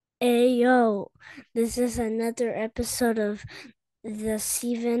Yo, this is another episode of the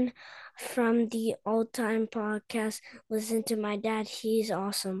Steven from the Old Time Podcast. Listen to my dad, he's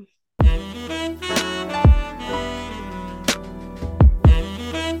awesome.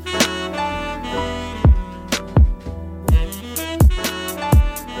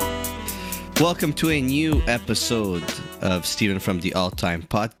 Welcome to a new episode of Steven from the All Time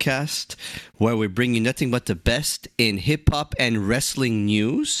Podcast, where we bring you nothing but the best in hip hop and wrestling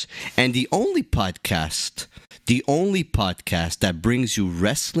news, and the only podcast that brings you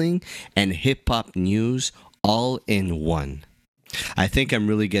wrestling and hip hop news all in one. I think I'm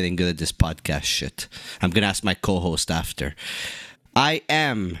really getting good at this podcast shit. I'm gonna ask my co-host after. I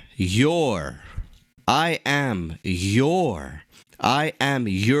am your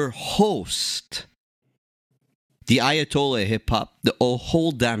host, the Ayatollah of Hip Hop, the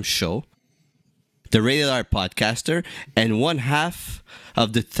whole damn show, the Rated R podcaster, and one half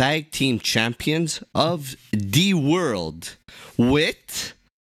of the tag team champions of the world, with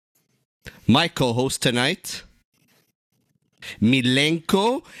my co-host tonight,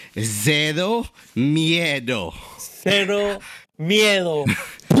 Milenko Zero Miedo. Cero miedo.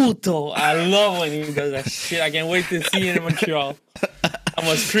 Puto. I love when he does that shit. I can't wait to see him in Montreal. I'm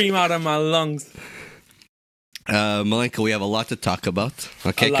going to scream out of my lungs. Milenko, we have a lot to talk about.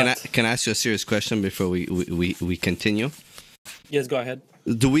 Okay, can I ask you a serious question before we continue? Yes, go ahead.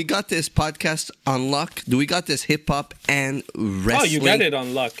 Do we got this podcast on lock? Do we got this hip hop and wrestling? Oh, you got it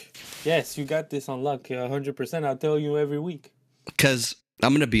on luck. Yes, you got this on luck. 100%. I'll tell you every week. Because I'm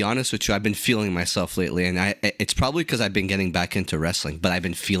going to be honest with you, I've been feeling myself lately, and it's probably because I've been getting back into wrestling, but I've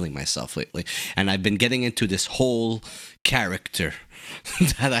been feeling myself lately, and I've been getting into this whole character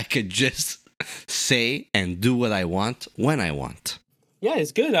that I could just say and do what I want when I want. Yeah,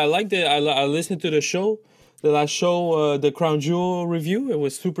 it's good. I liked it. I listened to the show, the last show, the Crown Jewel review. It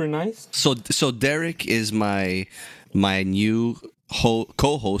was super nice. So Derek is my new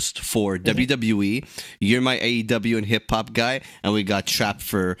co-host for WWE. You're my AEW and hip hop guy, and we got Trap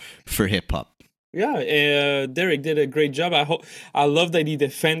for hip hop. Yeah, Derek did a great job. I love that he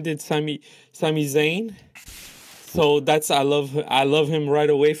defended Sami Zayn. So I love him right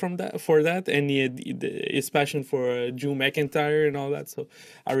away for that, and his passion for Drew McIntyre and all that. So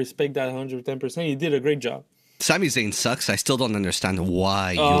I respect that 110%. He did a great job. Sami Zayn sucks. I still don't understand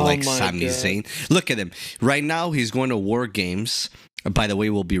why you like Sami Zayn. Look at him. Right now, he's going to War Games. By the way,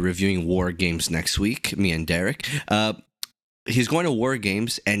 we'll be reviewing War Games next week, me and Derek. He's going to War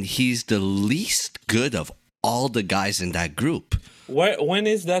Games, and he's the least good of all the guys in that group. When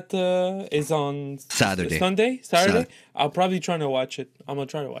is that? Is on Saturday. Saturday? I'll probably try to watch it. I'm going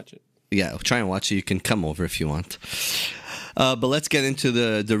to try to watch it. Yeah, try and watch it. You can come over if you want. But let's get into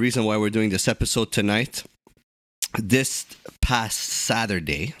the reason why we're doing this episode tonight. This past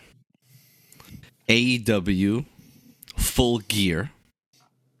Saturday, AEW Full Gear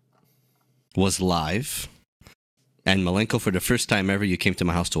was live, and Milenko, for the first time ever, you came to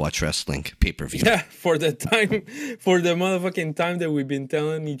my house to watch wrestling pay-per-view. Yeah, for the motherfucking time that we've been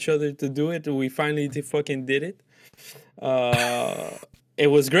telling each other to do it, we finally fucking did it. It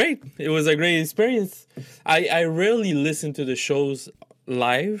was great. It was a great experience. I rarely listen to the shows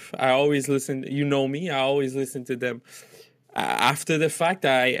live. I always listen. You know me. I always listen to them after the fact.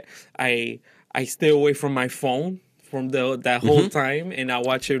 I stay away from my phone from that whole time, and I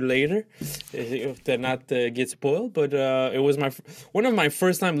watch it later to not get spoiled. But it was one of my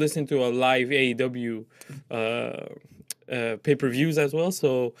first time listening to a live AEW pay-per-views as well.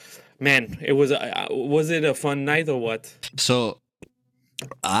 So, man, was it a fun night or what? So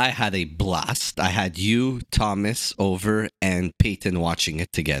I had a blast. I had you, Thomas, over, and Peyton watching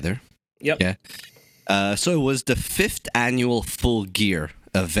it together. Yep. Yeah. So it was the 5th annual Full Gear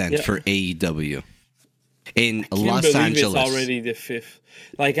event for AEW in Los Angeles. It's already the 5th.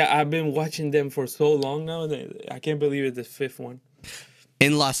 Like, I've been watching them for so long now that I can't believe it's the 5th one.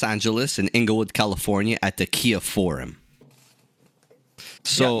 In Los Angeles, in Inglewood, California, at the Kia Forum.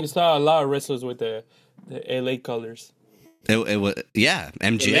 So you saw a lot of wrestlers with the LA colors. It was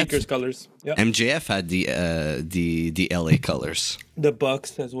MJF. The Lakers colors. Yep. MJF had the LA colors. The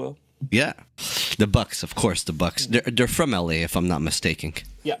Bucks as well. Yeah, the Bucks, of course. The Bucks. They're from LA, if I'm not mistaken.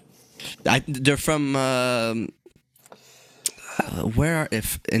 Yeah. They're from where?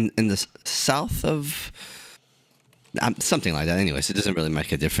 If in the south of something like that. Anyways, it doesn't really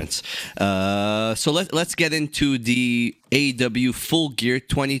make a difference. So let's get into the AEW Full Gear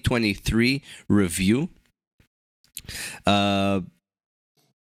 2023 review.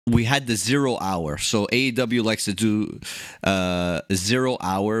 We had the 0 hour. So AEW likes to do 0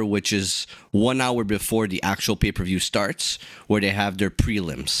 hour, which is 1 hour before the actual pay-per-view starts, where they have their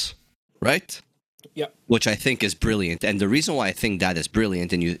prelims. right? Yeah. Which I think is brilliant. And the reason why I think that is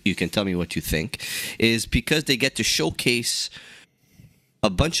brilliant, and you can tell me what you think, is because they get to showcase a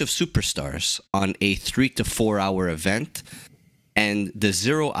bunch of superstars on a 3 to 4 hour event, and the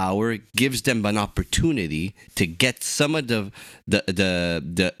 0 hour gives them an opportunity to get some of the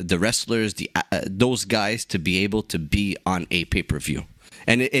wrestlers, those guys, to be able to be on a pay-per-view.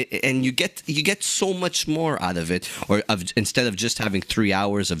 And and you get so much more out of it, instead of just having 3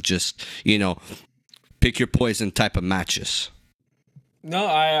 hours of just pick your poison type of matches. No,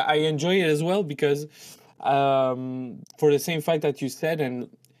 I enjoy it as well because for the same fact that you said, and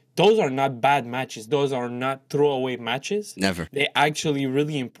those are not bad matches. Those are not throwaway matches. Never. They're actually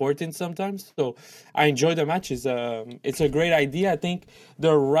really important sometimes. So I enjoy the matches. It's a great idea. I think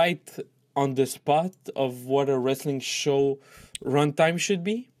they're right on the spot of what a wrestling show runtime should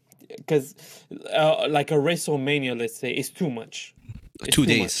be. Because like a WrestleMania, let's say, is too much. It's 2 too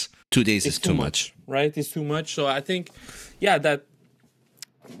days. much. 2 days It's is too much. right? It's too much. So I think, yeah, that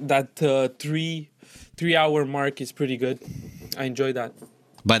 3 hour mark is pretty good. I enjoy that.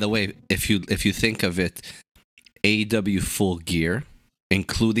 By the way, if you think of it, AEW Full Gear,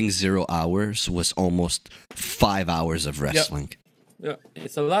 including 0 hours, was almost 5 hours of wrestling. Yeah,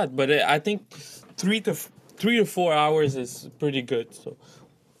 it's a lot, but I think 3 to 4 hours is pretty good. So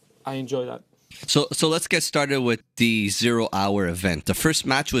I enjoy that. So let's get started with the 0 hour event. The first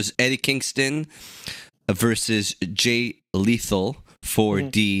match was Eddie Kingston versus Jay Lethal for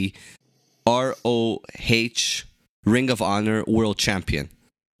the ROH Ring of Honor World Champion,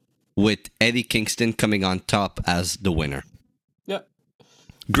 with Eddie Kingston coming on top as the winner. Yeah,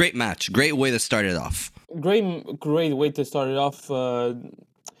 Great match. Great way to start it off. great way to start it off.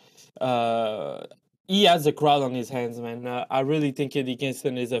 He has a crowd on his hands, man. I really think Eddie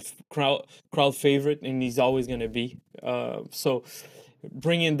Kingston is a crowd favorite, and he's always gonna be. So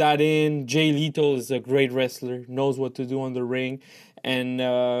bringing that in, Jay Lethal is a great wrestler, knows what to do on the ring, and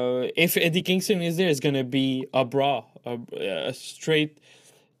if Eddie Kingston is there, it's gonna be a brawl, a straight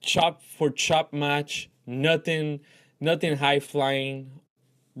chop for chop match. Nothing high flying,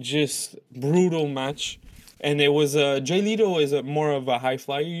 just brutal match. And it was Jay Lethal is more of a high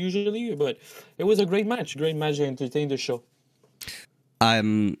flyer usually, but it was a great match. Great match to entertain the show.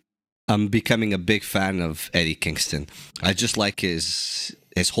 I'm becoming a big fan of Eddie Kingston. I just like his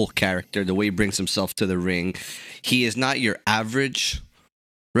whole character, the way he brings himself to the ring. He is not your average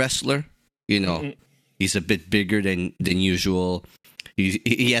wrestler. He's a bit bigger than usual.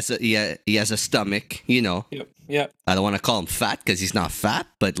 He has a stomach. Yep. I don't want to call him fat because he's not fat,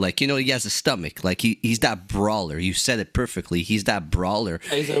 but he has a stomach. Like he's that brawler. You said it perfectly. He's that brawler.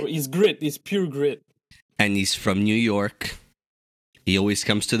 He's grit. He's pure grit. And he's from New York. He always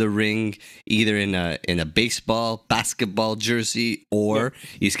comes to the ring either in a baseball, basketball jersey, or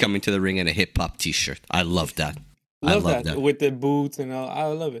he's coming to the ring in a hip hop T-shirt. I love that. I love that with the boots and all. I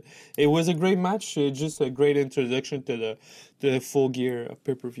love it. It was a great match. Just a great introduction to the Full Gear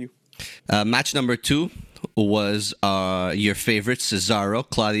pay-per-view. Match number 2 was your favorite Cesaro,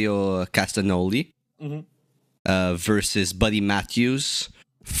 Claudio Castagnoli, versus Buddy Matthews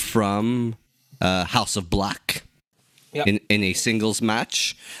from House of Black. Yep. In a singles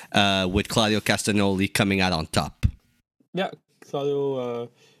match, with Claudio Castagnoli coming out on top. Yeah, Claudio,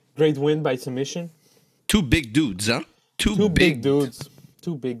 great win by submission. Two big dudes, huh? Two big dudes.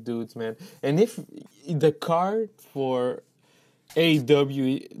 Two big dudes, man. And if the card for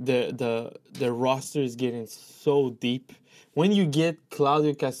AEW, the roster is getting so deep. When you get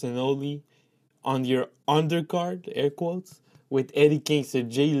Claudio Castagnoli on your undercard, air quotes, with Eddie Kingston,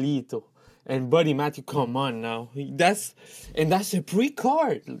 Jay Lethal, and Buddy Matthews, come on now. That's a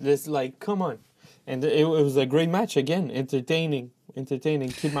pre-card. That's like, come on. And it was a great match again. Entertaining.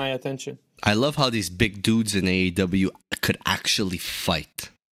 Keep my attention. I love how these big dudes in AEW could actually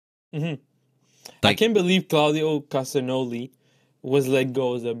fight. Mm-hmm. I can't believe Claudio Castagnoli was let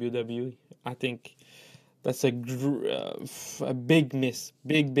go of WWE. I think that's a big miss.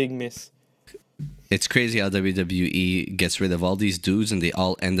 Big miss. It's crazy how WWE gets rid of all these dudes and they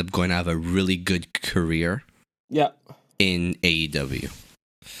all end up going to have a really good career. Yeah. In AEW.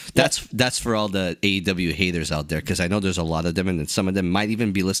 That's for all the AEW haters out there, because I know there's a lot of them, and some of them might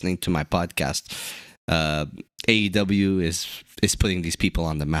even be listening to my podcast. AEW is putting these people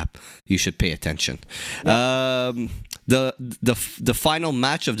on the map. You should pay attention. Yeah. The final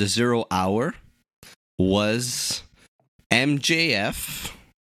match of the 0 hour was MJF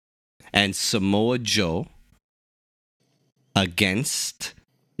and Samoa Joe against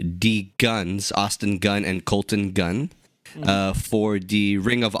the Guns, Austin Gunn and Colton Gunn, for the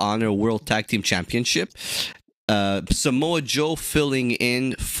Ring of Honor World Tag Team Championship. Samoa Joe filling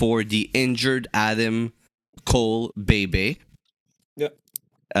in for the injured Adam Cole Bebe. Yeah.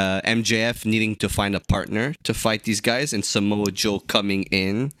 MJF needing to find a partner to fight these guys, and Samoa Joe coming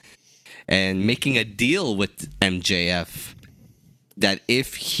in and making a deal with MJF that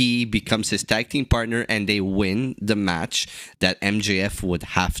if he becomes his tag team partner and they win the match, that MJF would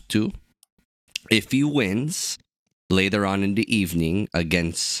have to, if he wins later on in the evening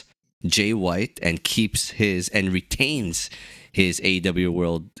against Jay White and keeps his and retains his AEW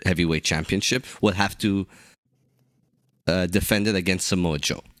World Heavyweight Championship, will have to defend it against Samoa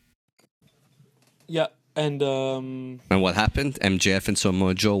Joe. Yeah, and what happened? MJF and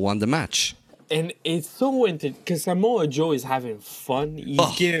Samoa Joe won the match. And it's so interesting because Samoa Joe is having fun.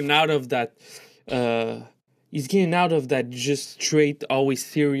 He's getting out of that. He's getting out of that just straight, always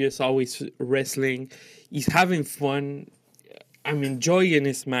serious, always wrestling. He's having fun. I'm enjoying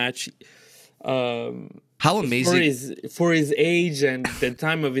this match. How amazing for his age and the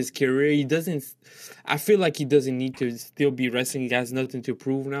time of his career. He doesn't. I feel like he doesn't need to still be wrestling. He has nothing to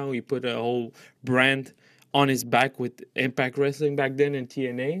prove now. He put a whole brand on his back with Impact Wrestling back then in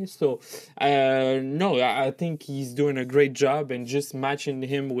TNA. So, no, I think he's doing a great job, and just matching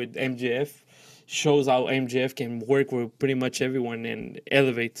him with MJF shows how MJF can work with pretty much everyone and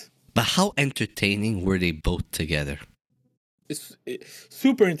elevate. But how entertaining were they both together? It's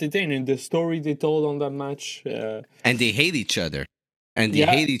super entertaining. The story they told on that match. And they hate each other.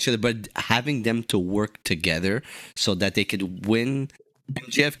 But having them to work together so that they could win,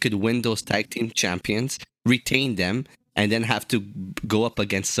 MJF could win those tag team champions, retain them, and then have to go up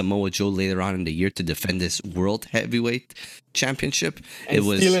against Samoa Joe later on in the year to defend this World Heavyweight Championship. And it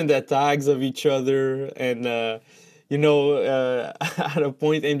was stealing the tags of each other. And, at a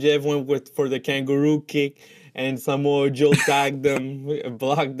point, MJF went for the kangaroo kick, and Samoa Joe tagged them,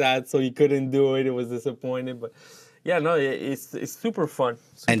 blocked that, so he couldn't do it. It was disappointing. But, yeah, no, it's super fun.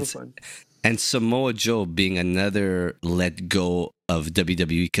 Fun. And Samoa Joe being another let go of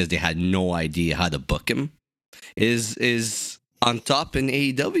WWE because they had no idea how to book him is on top in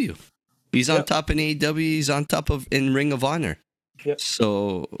AEW. He's on top in AEW. He's on top of in Ring of Honor. Yep.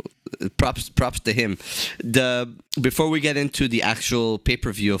 So props to him. Before we get into the actual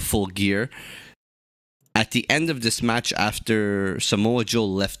pay-per-view of Full Gear, at the end of this match, after Samoa Joe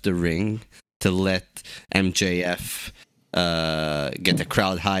left the ring to let MJF get the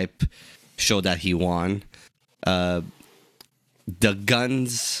crowd hype, show that he won, the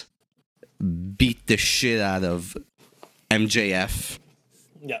Guns beat the shit out of MJF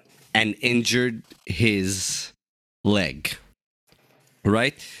and injured his leg.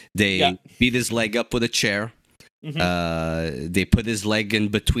 Right? They beat his leg up with a chair. Mm-hmm. They put his leg in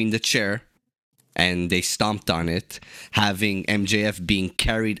between the chair and they stomped on it, having MJF being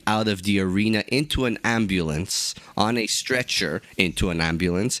carried out of the arena into an ambulance, on a stretcher into an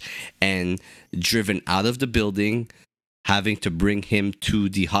ambulance, and driven out of the building, having to bring him to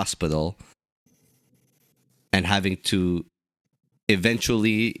the hospital, and having to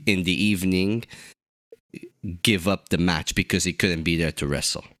eventually, in the evening, give up the match because he couldn't be there to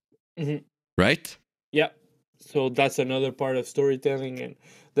wrestle. Mm-hmm. Right? Yeah. So that's another part of storytelling, and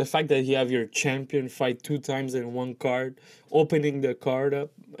the fact that you have your champion fight 2 times in one card, opening the card up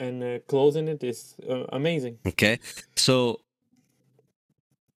and closing it is amazing. Okay. So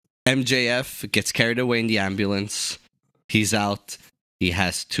MJF gets carried away in the ambulance. He's out. He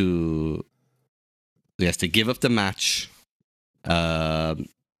has to give up the match.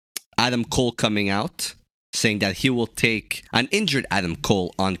 Adam Cole coming out, saying that he will take an injured Adam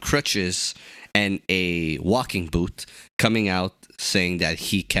Cole on crutches and a walking boot, coming out saying that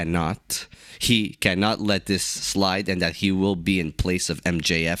he cannot let this slide, and that he will be in place of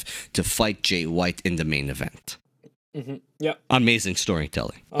MJF to fight Jay White in the main event. Mm-hmm. Yeah. Amazing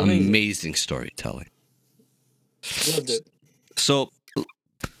storytelling. Amazing storytelling. Loved it. So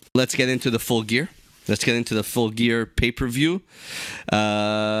let's get into the Full Gear. Let's get into the Full Gear pay-per-view.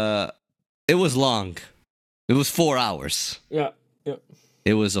 It was long. It was 4 hours. Yeah.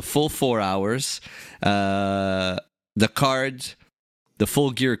 It was a full 4 hours. The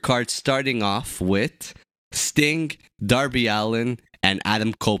Full Gear card starting off with Sting, Darby Allin, and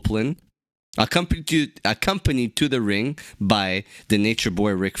Adam Copeland, accompanied to the ring by the Nature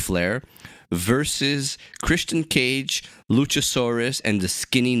Boy Ric Flair, versus Christian Cage, Luchasaurus, and the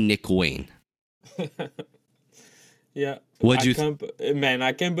skinny Nick Wayne. Yeah. What'd you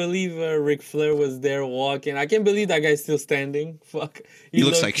I can't believe Ric Flair was there walking. I can't believe that guy's still standing. Fuck. He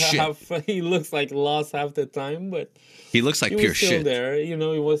looks like shit. He looks like lost half the time, but he looks like pure shit. He was still there. He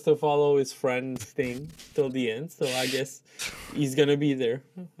wants to follow his friend Sting till the end, so I guess he's gonna be there.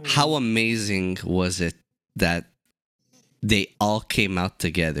 How amazing was it that they all came out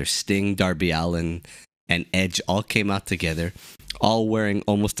together. Sting, Darby Allin, and Edge all came out together, all wearing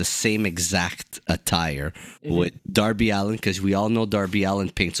almost the same exact attire. With Darby Allin, because we all know Darby Allin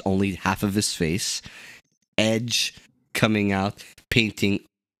paints only half of his face. Edge coming out, painting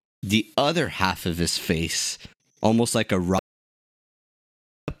the other half of his face, almost like a rock.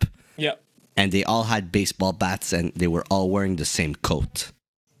 Yeah. And they all had baseball bats, and they were all wearing the same coat,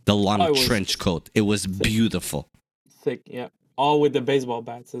 the long trench coat. It was beautiful. Sick, yeah. All with the baseball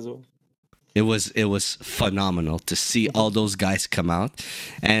bats as well. It was phenomenal to see all those guys come out,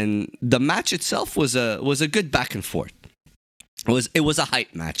 and the match itself was a good back and forth. It was a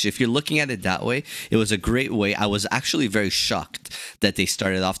hype match. If you're looking at it that way, it was a great way. I was actually very shocked that they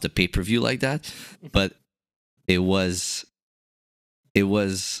started off the pay-per-view like that, but it was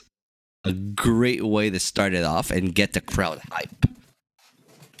a great way to start it off and get the crowd hype.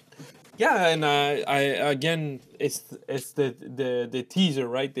 Yeah, and I again, it's the teaser,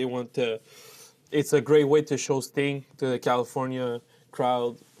 right? They want to. It's a great way to show Sting to the California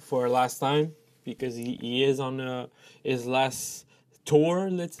crowd for last time, because he is on his last tour.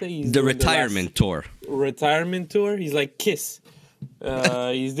 Let's say he's The retirement tour. Retirement tour. He's like Kiss.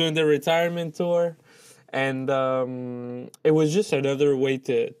 He's doing the retirement tour, and it was just another way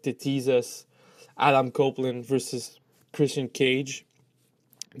to tease us. Adam Copeland versus Christian Cage.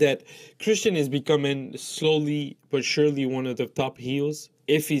 That Christian is becoming slowly but surely one of the top heels,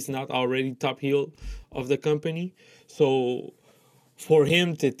 if he's not already top heel of the company. So for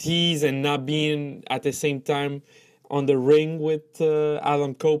him to tease and not being at the same time on the ring with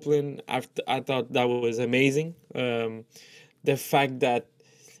Adam Copeland, I thought that was amazing. The fact that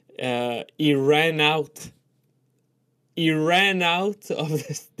he ran out of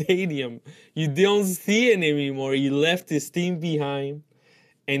the stadium. You don't see him anymore. He left his team behind.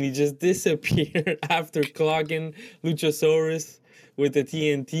 And he just disappeared after clogging Luchasaurus with the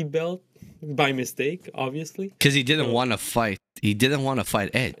TNT belt by mistake, obviously. Because he didn't want to fight. He didn't want to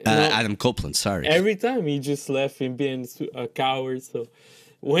fight Adam Copeland. Sorry. Every time he just left him being a coward. So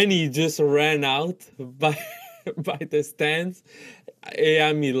when he just ran out by the stands, it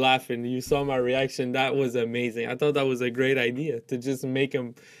had me laughing. You saw my reaction. That was amazing. I thought that was a great idea to just make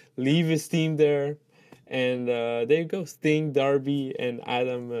him leave his team there. And there you go, Sting, Darby, and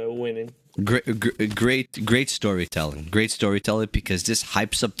Adam winning. Great storytelling. Great storytelling, because this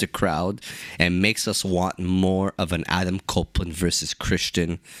hypes up the crowd and makes us want more of an Adam Copeland versus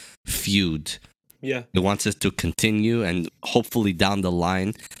Christian feud. Yeah. It wants us to continue and hopefully down the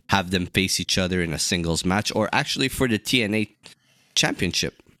line have them face each other in a singles match, or actually for the TNA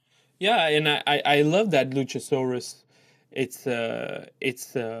championship. Yeah, and I love that Luchasaurus. It's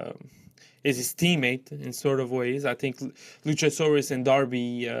is his teammate in sort of ways. I think Luchasaurus and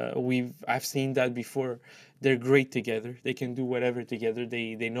Darby, I've seen that before. They're great together. They can do whatever together.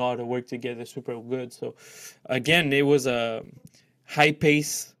 They know how to work together super good. So again, it was a high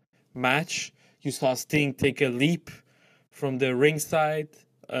pace match. You saw Sting take a leap from the ringside,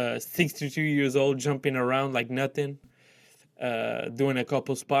 62 years old, jumping around like nothing, doing a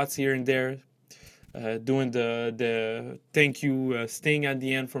couple spots here and there. Doing the thank you Sting at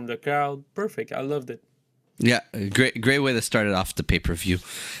the end from the crowd. Perfect. I loved it. Yeah, great way to start it off the pay-per-view.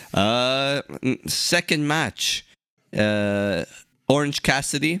 Second match, Orange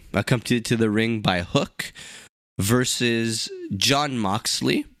Cassidy, accompanied to the ring by Hook, versus Jon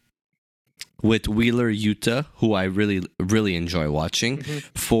Moxley with Wheeler Yuta, who I really enjoy watching,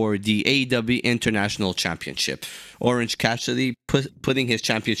 for the AEW International Championship. Orange Cassidy putting his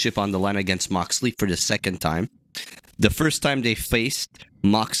championship on the line against Moxley for the second time. The first time they faced,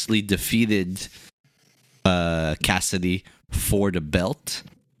 Moxley defeated Cassidy for the belt,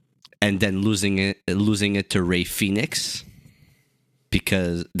 and then losing it to Rey Fenix,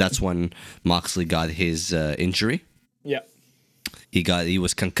 because that's when Moxley got his injury. Yeah. He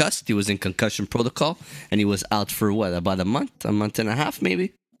was concussed. He was in concussion protocol, and he was out for what, about a month and a half,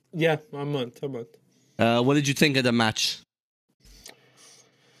 maybe. Yeah, a month. What did you think of the match?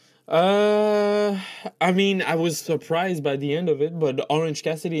 I mean, I was surprised by the end of it, but Orange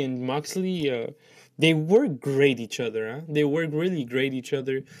Cassidy and Moxley, they work great each other. Huh? They work really great each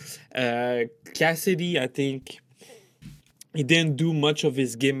other. Cassidy, I think, he didn't do much of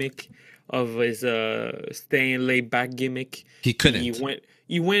his gimmick, of his staying laid back gimmick. He couldn't.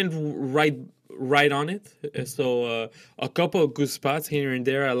 He went right on it. So a couple of good spots here and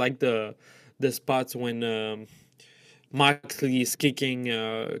there. I like the spots when Moxley is kicking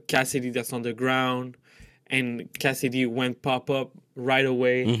Cassidy that's on the ground, and Cassidy went pop up right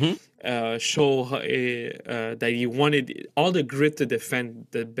away. Show that he wanted all the grit to defend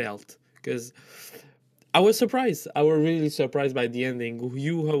the belt, because I was surprised. I was really surprised by the ending.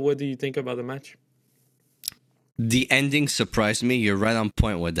 What do you think about the match? The ending surprised me. You're right on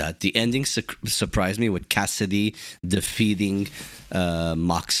point with that. The ending surprised me with Cassidy defeating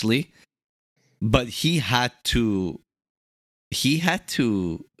Moxley, but he had to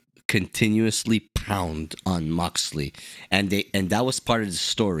continuously pound on Moxley, and that was part of the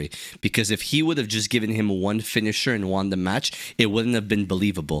story, because if he would have just given him one finisher and won the match, it wouldn't have been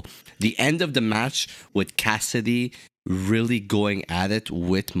believable. The end of the match with Cassidy really going at it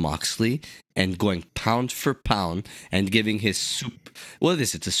with Moxley and going pound for pound and giving his what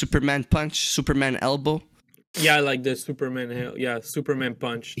is it, a Superman punch, Superman elbow? Yeah, like the Superman. Yeah, Superman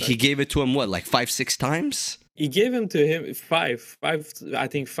punch. He gave it to him, what, like 5-6 times? He gave him to him five. I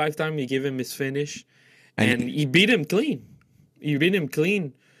think 5 times he gave him his finish, And and he beat him clean. He beat him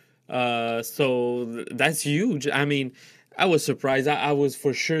clean. So that's huge. I mean, I was surprised. I was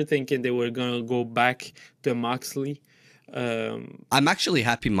for sure thinking they were gonna go back to Moxley. I'm actually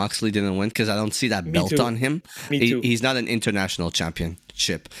happy Moxley didn't win, because I don't see that Me belt too. on him. Me too. He's not an international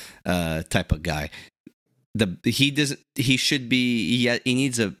championship type of guy. He should be. He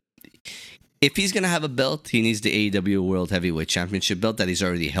needs a. If he's gonna have a belt, he needs the AEW World Heavyweight Championship belt that he's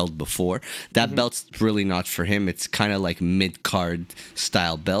already held before. That belt's really not for him. It's kind of like mid-card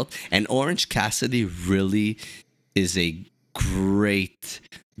style belt. And Orange Cassidy really is a great,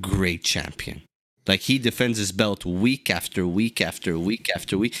 great champion. Like, he defends his belt week after week after week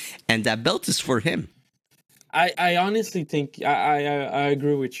after week, and that belt is for him. I honestly think I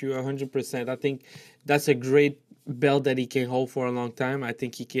agree with you 100%. I think that's a great belt that he can hold for a long time. I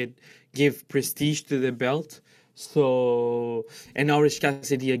think he could give prestige to the belt. So, and Orange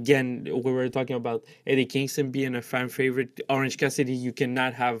Cassidy, again, we were talking about Eddie Kingston being a fan favorite. Orange Cassidy, you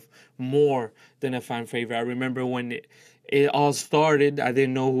cannot have more than a fan favorite. I remember when it all started, I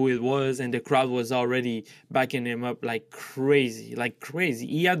didn't know who it was, and the crowd was already backing him up like crazy, like crazy.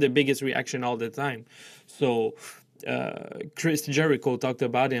 He had the biggest reaction all the time. So, Chris Jericho talked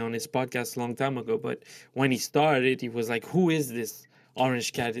about it on his podcast a long time ago, but when he started, he was like, "Who is this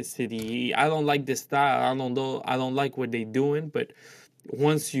Orange Cassidy? I don't like this style. I don't know. I don't like what they're doing." But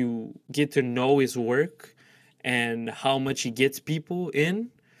once you get to know his work and how much he gets people in,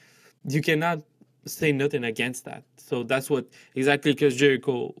 you cannot say nothing against that. So that's what exactly Chris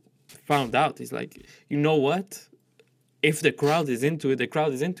Jericho found out. He's like, you know what? If the crowd is into it, the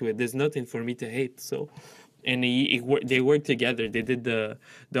crowd is into it. There's nothing for me to hate. So, and they worked together. They did the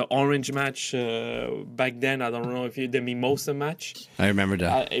orange match back then. I don't know if you the mimosa match. I remember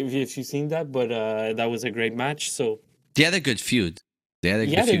that. If you've seen that, but that was a great match. So They had a good feud. yeah,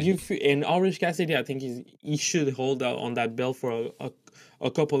 and Orange Cassidy, I think he should hold out on that belt for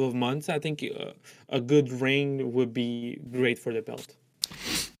a couple of months. I think a good reign would be great for the belt.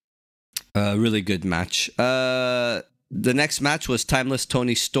 Really good match. The next match was Timeless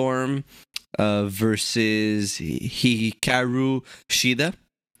Tony Storm versus Hikaru Shida.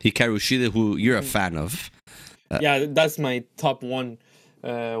 Hikaru Shida, who you're a fan of. Yeah, that's my top one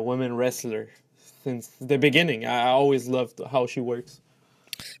women wrestler since the beginning. I always loved how she works.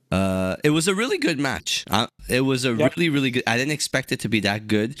 It was a really good match. It was a really, really good. I didn't expect it to be that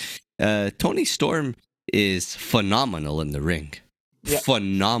good. Tony Storm is phenomenal in the ring. Yep.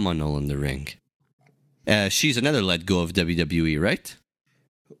 Phenomenal in the ring. She's another let go of WWE, right?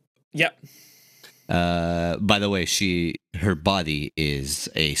 Yep. By the way, her body is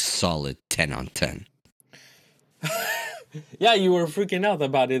a solid 10 on 10. Yeah, you were freaking out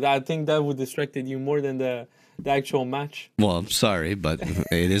about it. I think that would distracted you more than the actual match. Well, I'm sorry, but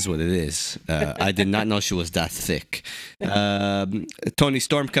it is what it is. I did not know she was that thick. Tony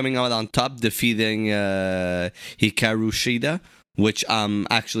Storm coming out on top, defeating Hikaru Shida, which I'm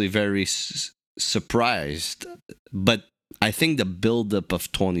actually very surprised. But I think the buildup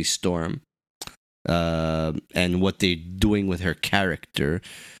of Tony Storm and what they're doing with her character,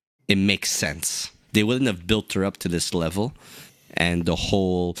 it makes sense. They wouldn't have built her up to this level. And the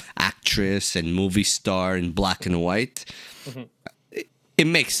whole actress and movie star in black and white, it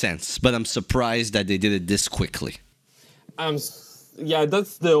makes sense. But I'm surprised that they did it this quickly. Yeah,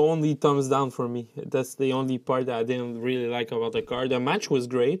 that's the only thumbs down for me. That's the only part that I didn't really like about the card. The match was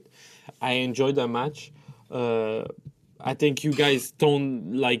great. I enjoyed the match. I think you guys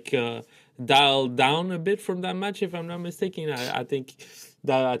dial down a bit from that match, if I'm not mistaken. I think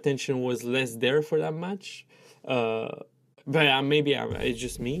the attention was less there for that match. But maybe it's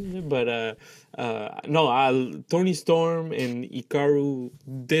just me. But no, Tony Storm and Hikaru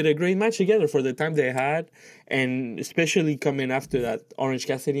did a great match together for the time they had, and especially coming after that Orange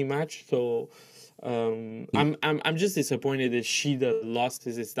Cassidy match. So I'm just disappointed that Shida lost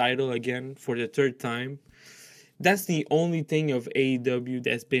his title again for the third time. That's the only thing of AEW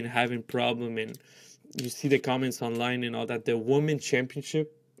that's been having problem, and you see the comments online and all that. The women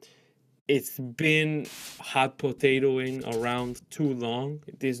championship, it's been hot potatoing around too long.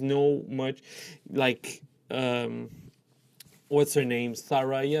 There's no much like what's her name?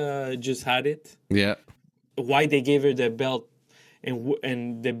 Saraya just had it. Yeah. Why they gave her the belt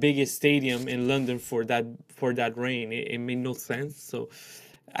and the biggest stadium in London for that reign? It made no sense. So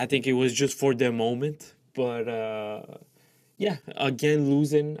I think it was just for the moment. But yeah, again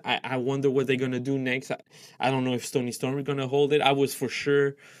losing. I wonder what they're gonna do next. I don't know if Stony Storm is gonna hold it. I was for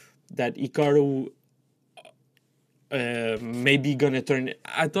sure that Hikaru maybe gonna turn.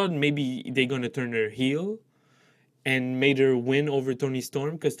 I thought maybe they're gonna turn her heel and made her win over Tony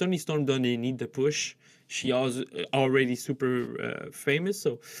Storm, because Tony Storm doesn't need the push. She was already super famous,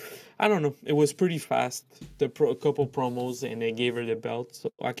 so I don't know. It was pretty fast. Couple promos, and they gave her the belt.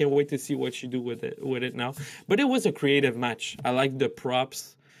 So I can't wait to see what she do with it now. But it was a creative match. I like the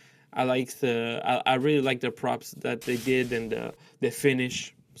props. I really like the props that they did, and the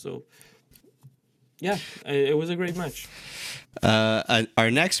finish. So yeah, it was a great match.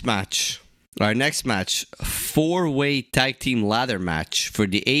 Our next match, four-way tag team ladder match for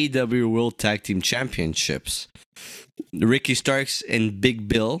the AEW World Tag Team Championships. Ricky Starks and Big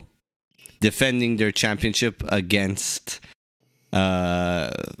Bill defending their championship against.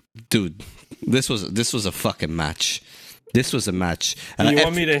 Dude, this was a fucking match. This was a match. Do you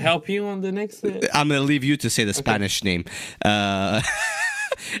want me to help you on the next? I'm gonna leave you to say the Spanish name.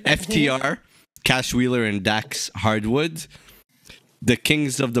 FTR, Cash Wheeler and Dax Hardwood. The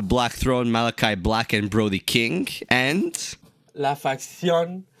Kings of the Black Throne, Malachi Black and Brody King, and La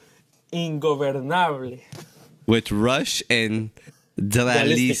Facción Ingobernable. With Rush and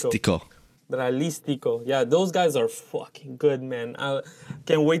Dralistico. Dralistico. Yeah, those guys are fucking good, man. I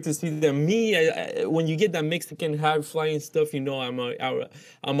can't wait to see them. When you get that Mexican high flying stuff, I'm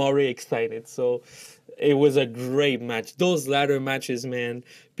already excited. So it was a great match. Those ladder matches, man.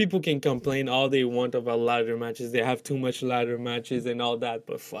 People can complain all they want about ladder matches. They have too much ladder matches and all that.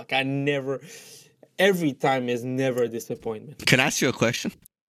 But fuck, every time is never a disappointment. Can I ask you a question?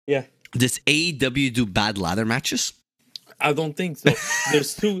 Yeah. Does AEW do bad ladder matches? I don't think so.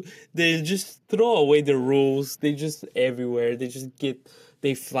 They just throw away the rules. They just everywhere.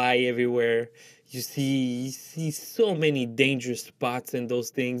 They fly everywhere. You see so many dangerous spots in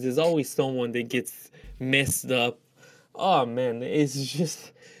those things. There's always someone that gets messed up. Oh man, it's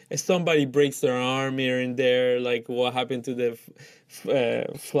just if somebody breaks their arm here and there, like what happened to the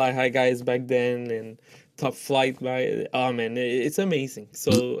Fly High guys back then and Top Flight by. Oh man, it's amazing.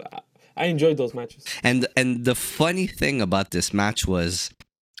 So I enjoyed those matches. And the funny thing about this match was,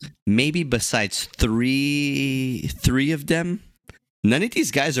 maybe besides three of them, none of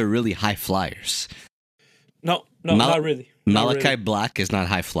these guys are really high flyers. No, not really. Malachi Black is not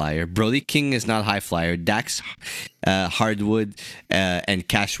high flyer. Brody King is not high flyer. Dax Hardwood and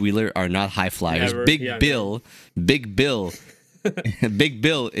Cash Wheeler are not high flyers. Never. Big Bill Big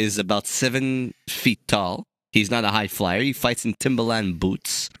Bill is about 7 feet tall. He's not a high flyer. He fights in Timberland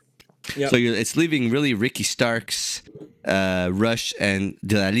boots. Yep. So it's leaving really Ricky Starks, Rush, and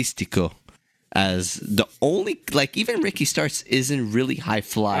Dralistico as the only, like, even Ricky Starks isn't really high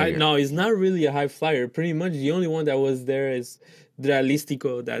flyer. No, he's not really a high flyer. Pretty much the only one that was there is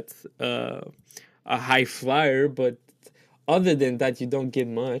Dralistico, that's a high flyer, but other than that, you don't get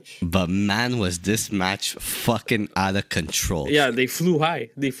much. But man, was this match fucking out of control. Yeah, they flew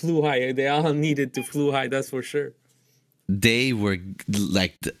high. They all needed to flew high, that's for sure. They were,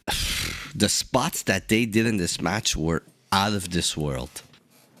 like, the spots that they did in this match were out of this world.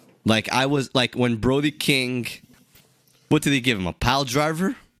 Like, I was, like, when Brody King, what did he give him, a pile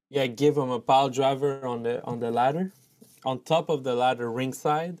driver? Yeah, give him a pile driver on the ladder. On top of the ladder,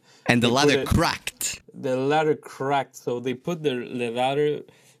 ringside. And the ladder cracked. The ladder cracked, so they put the ladder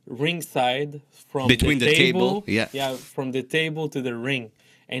ringside from between the table. Yeah, from the table to the ring.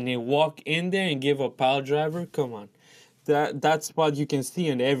 And they walk in there and give a pile driver. Come on. That spot you can see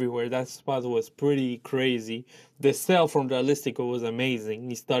it everywhere. That spot was pretty crazy. The sell from Dralistico was amazing.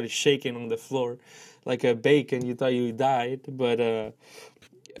 He started shaking on the floor like a bacon. You thought you died. But,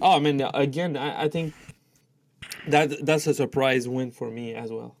 oh, man, again, I think that's a surprise win for me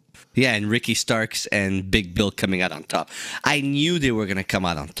as well. Yeah, and Ricky Starks and Big Bill coming out on top. I knew they were going to come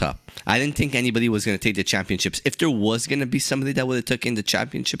out on top. I didn't think anybody was going to take the championships. If there was going to be somebody that would have taken the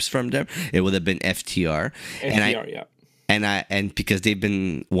championships from them, it would have been FTR. Yeah. And because they've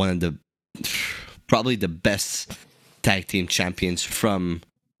been one of the probably the best tag team champions from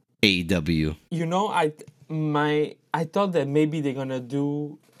AEW. You know, I thought that maybe they're gonna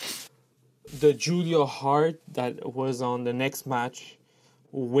do the Julia Hart that was on the next match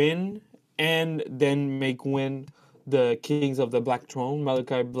win, and then make win the Kings of the Black Throne,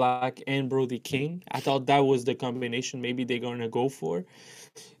 Malachi Black and Brody King. I thought that was the combination maybe they're gonna go for.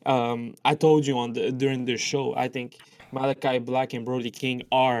 I told you during the show, I think Malachi Black and Brody King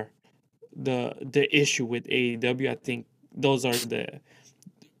are the issue with AEW. I think those are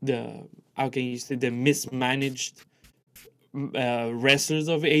the how can you say, the mismanaged wrestlers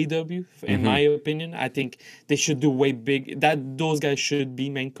of AEW. In my opinion, I think they should do way big. That those guys should be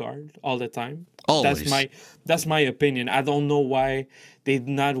main card all the time. That's Always. my opinion. I don't know why they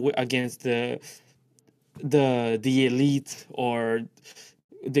not against the elite or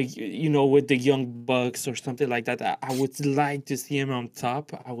the with the young bucks or something like that. I would like to see him on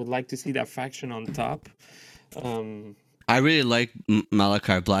top. I would like to see that faction on top. I really like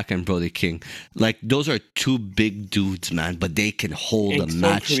Malachi Black and Brody King. Like, those are two big dudes, man, but they can hold a And so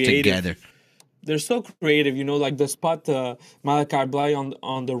match creative. together. They're so creative, like the spot Malachi Black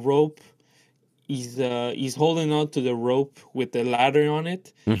on the rope. He's holding on to the rope with the ladder on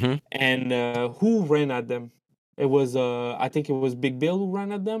it, and who ran at them? It was I think it was Big Bill who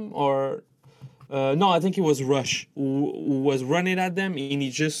ran at them, or no, I think it was Rush who was running at them, and he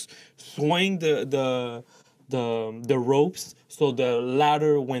just swung the ropes, so the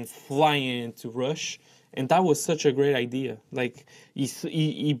ladder went flying into Rush, and that was such a great idea. Like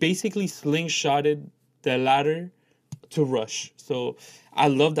he basically slingshotted the ladder to Rush. So I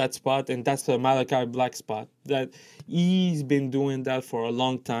love that spot, and that's the Malachi Black spot. That he's been doing that for a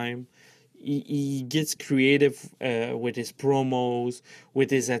long time. He gets creative with his promos,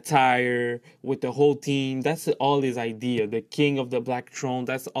 with his attire, with the whole team. That's all his idea. The King of the Black Throne.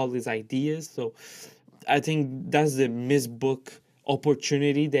 That's all his ideas. So I think that's the misbook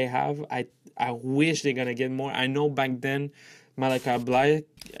opportunity they have. I wish they're gonna get more. I know back then Malachi Black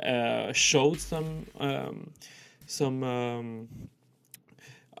showed some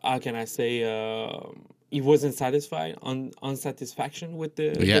how can I say he wasn't satisfied on unsatisfaction with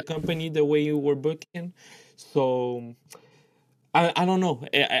the company the way you were booking. So I don't know.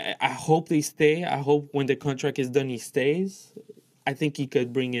 I hope they stay. I hope when the contract is done he stays. I think he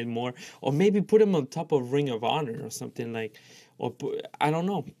could bring in more, or maybe put him on top of Ring of Honor or something like, I don't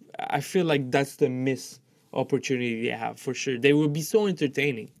know. I feel like that's the miss opportunity they have for sure. They would be so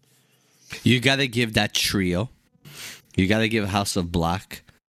entertaining. You gotta give that trio. You gotta give House of Black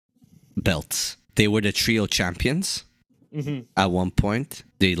belts. They were the trio champions at one point.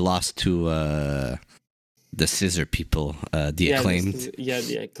 They lost to the Scissor people, the Acclaimed.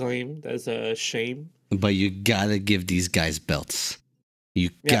 The Acclaimed. That's a shame. But you gotta give these guys belts.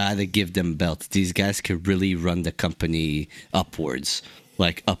 You gotta give them belts. These guys could really run the company upwards,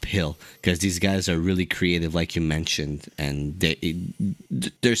 like uphill, because these guys are really creative, like you mentioned, and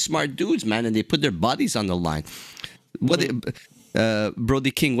they're smart dudes, man, and they put their bodies on the line.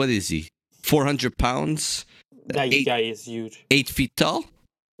 Brody King, what is he? 400 pounds? That guy is huge. 8 feet tall?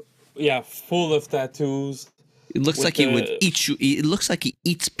 Yeah, full of tattoos. It looks like he would eat you. It looks like he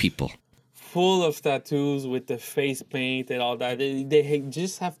eats people. Full of tattoos with the face paint and all that. They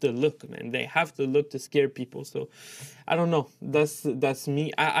just have to look, man. They have to look to scare people. So, I don't know. That's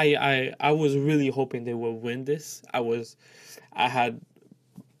me. I was really hoping they would win this. I had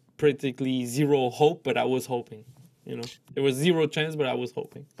practically zero hope, but I was hoping. There was zero chance, but I was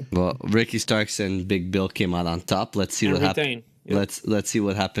hoping. Well, Ricky Starks and Big Bill came out on top. Let's see what happens. Yep. Let's see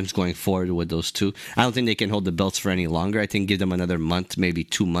what happens going forward with those two. I don't think they can hold the belts for any longer. I think give them another month, maybe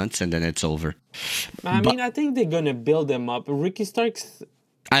 2 months, and then it's over. I think they're gonna build them up. Ricky Starks.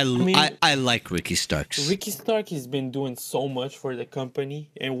 I like Ricky Starks. Ricky Stark has been doing so much for the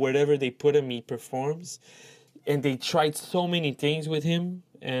company, and wherever they put him, he performs. And they tried so many things with him.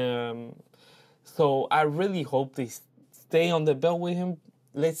 So I really hope they stay on the belt with him.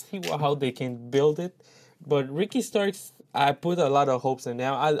 Let's see how they can build it. But Ricky Starks, I put a lot of hopes in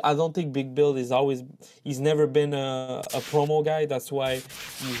him. I don't think Big Bill he's never been a promo guy. That's why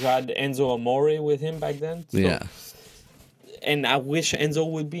you had Enzo Amore with him back then. So, yeah. And I wish Enzo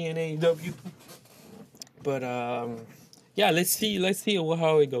would be in AEW. But let's see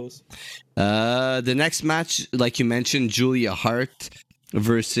how it goes. The next match, like you mentioned, Julia Hart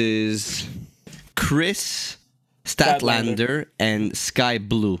versus Chris Statlander and Sky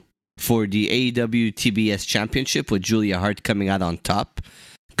Blue for the AEW TBS Championship, with Julia Hart coming out on top.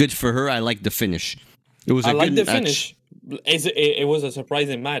 Good for her. I like the finish. It was a good match. Finish. It was a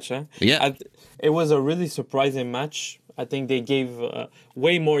surprising match, huh? Yeah. It was a really surprising match. I think they gave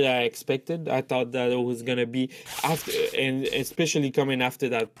way more than I expected. I thought that it was gonna be after, and especially coming after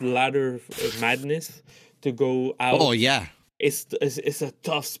that ladder madness to go out. Oh yeah. It's a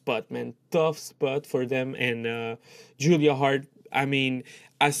tough spot, man. Tough spot for them. And Julia Hart, I mean,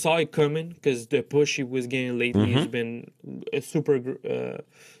 I saw it coming because the push he was getting lately has been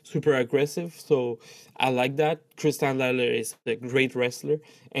super aggressive. So I like that. Kristen Lawler is a great wrestler,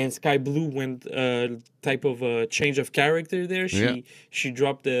 and Sky Blue went type of a change of character there. Yeah. She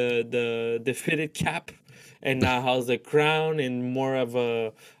dropped the fitted cap, and now has a crown and more of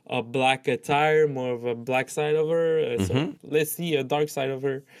a black attire, more of a black side of her. So let's see a dark side of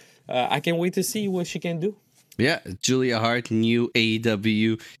her. I can't wait to see what she can do. Yeah, Julia Hart, new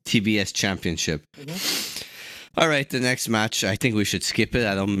AEW TBS Championship. All right, the next match. I think we should skip it.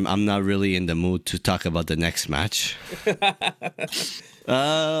 I'm not really in the mood to talk about the next match.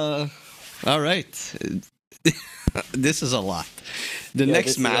 All right, this is a lot. The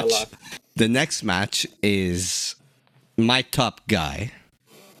next match. The next match is my top guy.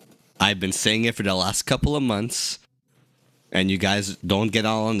 I've been saying it for the last couple of months, and you guys don't get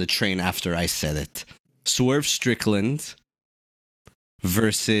all on the train after I said it. Swerve Strickland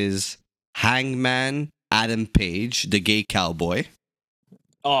versus Hangman Adam Page, the gay cowboy,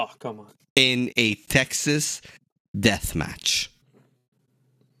 Oh, come on. in a Texas death match.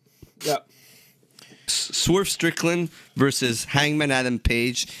 Yeah. Swerve Strickland versus Hangman Adam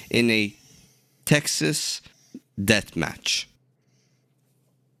Page in a Texas death match.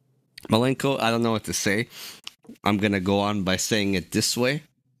 Milenko, I don't know what to say. I'm going to go on by saying it this way.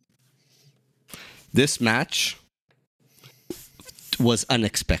 This match was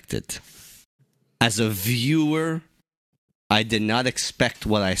unexpected. As a viewer, I did not expect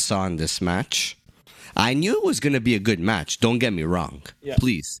what I saw in this match. I knew it was going to be a good match. Don't get me wrong. Yeah.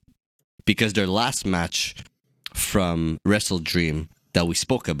 Please. Because their last match from Wrestle Dream that we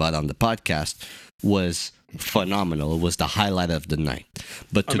spoke about on the podcast was phenomenal. It was the highlight of the night.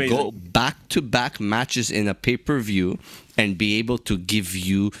 But to Amazing. go back-to-back matches in a pay-per-view and be able to give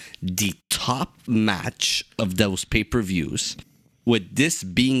you the top match of those pay-per-views, with this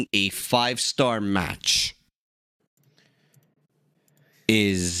being a 5-star match,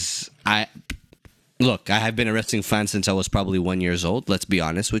 Look, I have been a wrestling fan since I was probably 1 year old. Let's be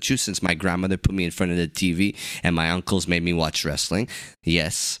honest with you, since my grandmother put me in front of the TV and my uncles made me watch wrestling.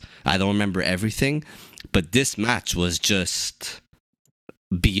 Yes, I don't remember everything, but this match was just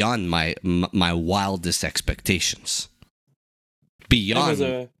beyond my wildest expectations.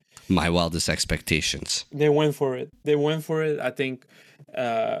 Beyond my wildest expectations. They went for it. I think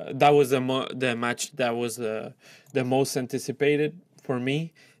that was the match that was the most anticipated for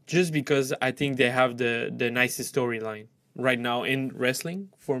me. Just because I think they have the nicest storyline right now in wrestling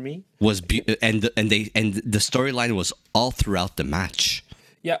for me. And the storyline was all throughout the match.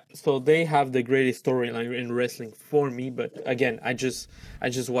 Yeah, so they have the greatest storyline in wrestling for me. But again, I just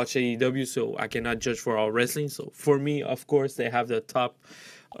watch AEW, so I cannot judge for all wrestling. So for me, of course, they have the top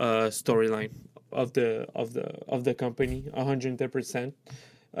storyline of the company, 110%.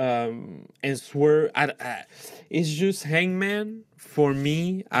 And Swerve, it's just Hangman. For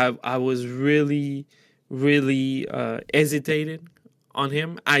me, I was really hesitated on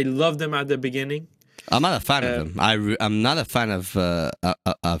him. I loved him at the beginning. I'm not a fan of him. I'm not a fan of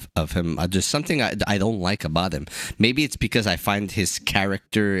him. There's something I don't like about him. Maybe it's because I find his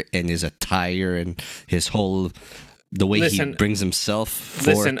character and his attire and his whole the way he brings himself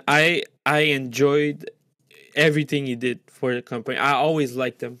forward. Listen, I enjoyed everything he did for the company. I always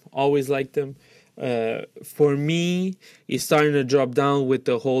liked him. For me, he's starting to drop down with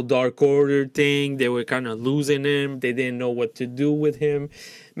the whole Dark Order thing. They were kind of losing him. They didn't know what to do with him.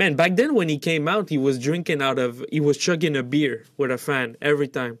 Man, back then when he came out, he was chugging a beer with a fan every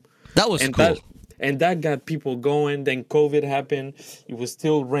time. That was cool. That got people going. Then COVID happened. It was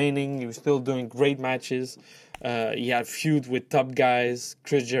still raining. He was still doing great matches. He had feud with top guys,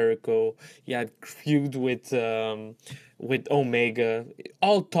 Chris Jericho. He had feud with Omega,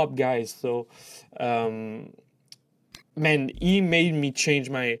 all top guys. So, man, he made me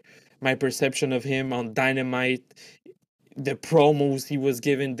change my perception of him on Dynamite. The promos he was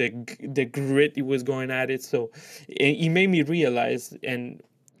giving, the grit he was going at it. So, he made me realize, and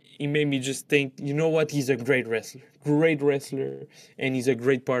he made me just think, you know what? He's a great wrestler, and he's a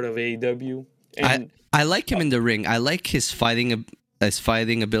great part of AEW. And I like him in the ring. I like his fighting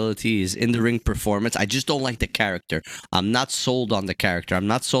ability, his in-the-ring performance. I just don't like the character. I'm not sold on the character. I'm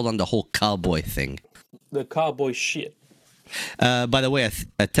not sold on the whole cowboy thing. The cowboy shit. By the way,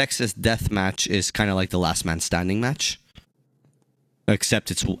 a Texas death match is kind of like the last man standing match. Except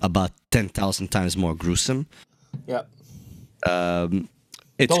it's about 10,000 times more gruesome. Yeah. Um,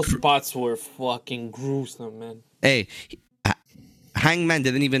 it's Those spots were fucking gruesome, man. hey, Hangman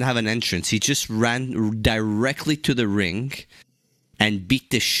didn't even have an entrance. He just ran directly to the ring and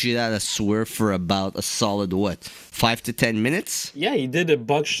beat the shit out of Swerve for about a solid 5 to 10 minutes. Yeah, he did a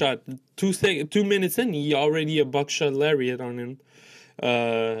buckshot. 2 minutes in, he already a buckshot lariat on him.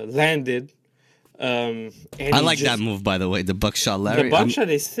 Landed. And I like that move, by the way, the buckshot lariat. The buckshot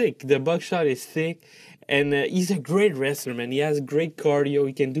is sick. The buckshot is sick. And he's a great wrestler, man. He has great cardio.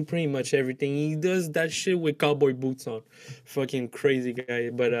 He can do pretty much everything. He does that shit with cowboy boots on. Fucking crazy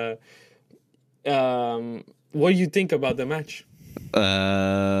guy. But what do you think about the match?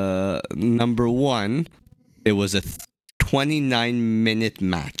 Number one, it was a 29-minute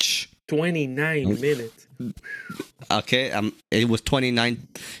match. 29 minutes. Okay, it was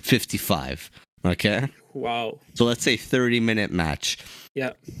 29:55. Okay. Wow. So let's say 30-minute match.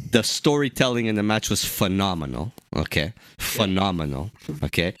 Yeah. The storytelling in the match was phenomenal. Okay, phenomenal.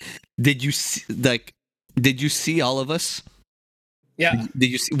 Okay, did you see, Did you see all of us? Yeah.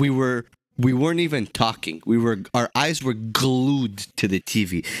 Did you see? We weren't even talking. Our eyes were glued to the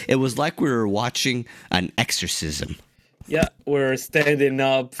TV. It was like we were watching an exorcism. Yeah, we're standing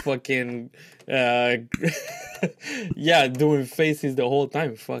up, fucking, yeah, doing faces the whole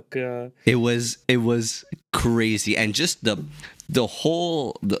time. Fuck. It was crazy, and just the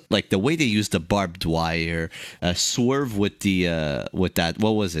whole the way they used the barbed wire, Swerve with that,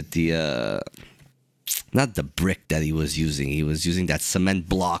 what was it, the not the brick that he was using. He was using that cement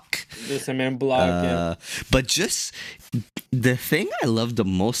block. The cement block. Yeah. But just the thing I loved the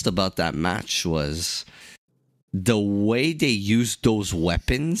most about that match was the way they used those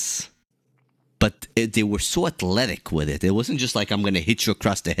weapons. But they were so athletic with it. It wasn't just like, I'm gonna hit you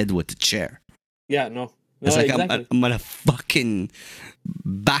across the head with the chair. Yeah, no. It's like, exactly. I'm gonna fucking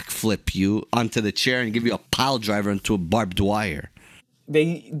backflip you onto the chair and give you a pile driver into a barbed wire.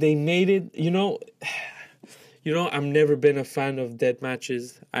 They made it. I've never been a fan of death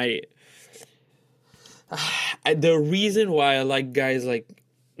matches. The reason why I like guys like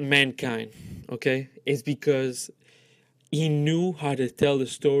Mankind, okay, is because he knew how to tell the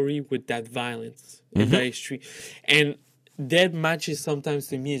story with that violence in that extreme. And death matches sometimes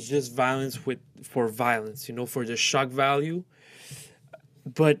to me is just violence for violence, for the shock value.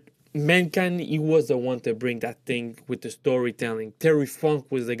 But Mankind, he was the one to bring that thing with the storytelling. Terry Funk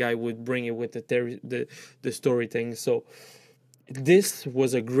was the guy who would bring it with the storytelling. So this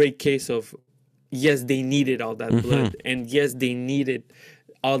was a great case of, yes, they needed all that blood, and yes, they needed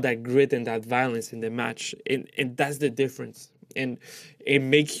all that grit and that violence in the match, and that's the difference. And it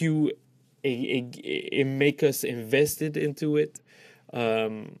make us invested into it.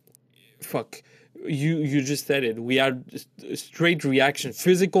 You just said it. We are straight reaction,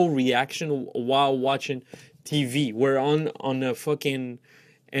 physical reaction while watching TV. We're on a fucking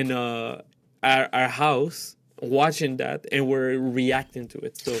in our house watching that, and we're reacting to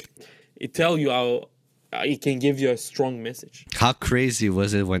it. So it tell you how it can give you a strong message. How crazy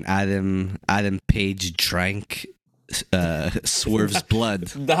was it when Adam Page drank Swerve's blood?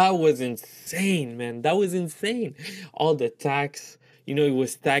 That was insane, man. That was insane. All the tacks. He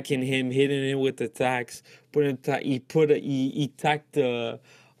was stacking him, hitting him with the tacks. He tacked a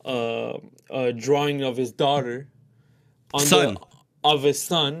drawing of his daughter of his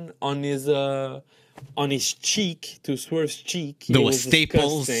son on his cheek, to Swerve's cheek. There was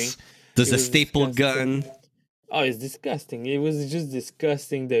staples. Disgusting. There's a staple gun. Oh, it's disgusting. It was just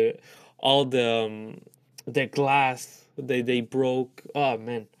disgusting. All the glass they broke. Oh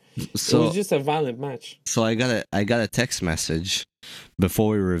man. So it was just a violent match. So I got a text message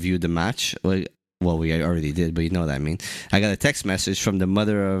before we reviewed the match. Well, we already did, but you know what I mean. I got a text message from the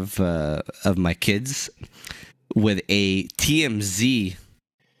mother of my kids with a TMZ.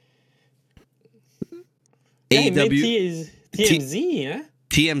 TMZ, huh?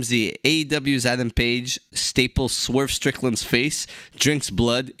 TMZ, AEW's Adam Page staples Swerve Strickland's face, drinks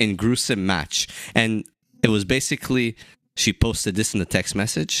blood in gruesome match. And it was basically, she posted this in the text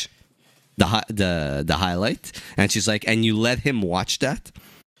message, the highlight, and she's like, and you let him watch that?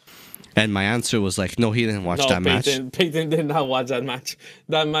 And my answer was like, no, he didn't watch that match. Peyton did not watch that match.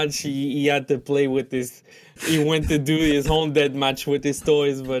 That match, he had to play with this. He went to do his own dead match with his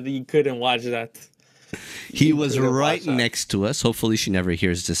toys, but he couldn't watch that. He was right next to us. Hopefully she never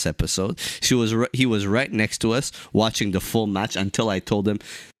hears this episode. He was right next to us watching the full match until I told him,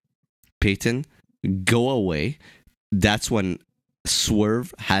 Peyton, go away. That's when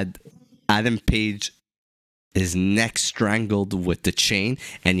Swerve had Adam Page his neck strangled with the chain,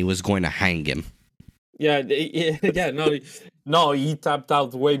 and he was going to hang him. No, he tapped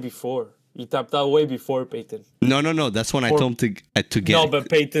out way before. He tapped out way before Peyton. No. That's when I told him to get No, it. but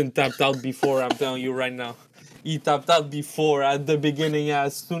Peyton tapped out before. I'm telling you right now. He tapped out before at the beginning.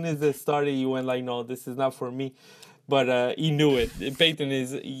 As soon as it started, he went like, "No, this is not for me." But he knew it. Peyton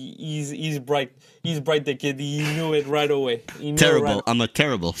he's bright. He's bright. The kid. He knew it right away. He knew it right Terrible. away. I'm a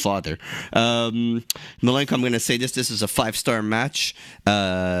terrible father. Milenko, I'm going to say this. This is a 5-star match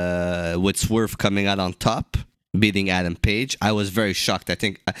with Swerve coming out on top, beating Adam Page. I was very shocked. I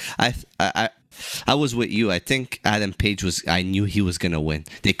think I was with you. I think Adam Page was. I knew he was going to win.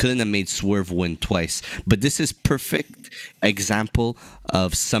 They couldn't have made Swerve win twice. But this is perfect example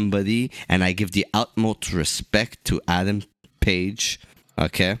of somebody, and I give the utmost respect to Adam Page.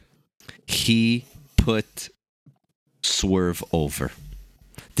 Okay, he put Swerve over.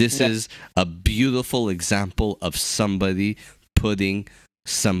 This Yeah. is a beautiful example of somebody putting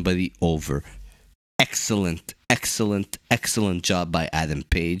somebody over. Excellent job by Adam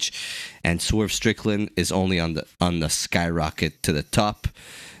Page, and Swerve Strickland is only on the skyrocket to the top.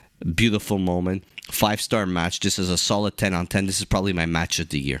 Beautiful moment, 5-star match. This is a solid 10 on 10. This is probably my match of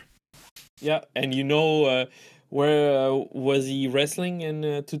the year. Yeah, and where was he wrestling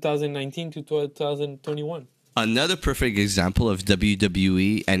in 2019 to 2021? Another perfect example of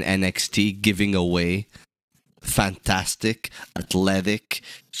WWE and NXT giving away fantastic, athletic,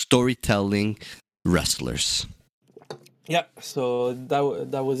 storytelling wrestlers. Yeah, so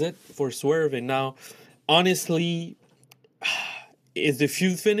that was it for Swerve, and now, honestly, is the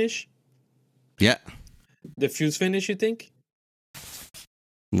feud finish? Yeah. The feud's finish? You think?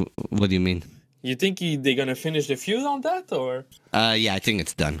 What do you mean? You think they're gonna finish the feud on that, or? Yeah, I think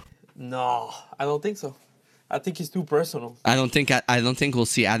it's done. No, I don't think so. I think it's too personal. I don't think we'll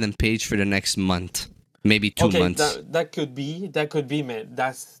see Adam Page for the next month. Maybe 2 months. That could be, man.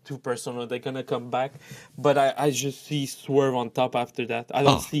 That's too personal. They're gonna come back, but I just see Swerve on top after that. I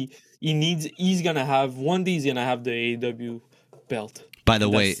don't see he's gonna have one day. He's gonna have the AEW belt. By the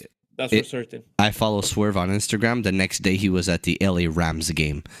way, that's for certain. I follow Swerve on Instagram. The next day he was at the LA Rams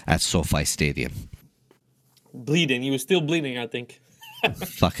game at SoFi Stadium. Bleeding. He was still bleeding, I think.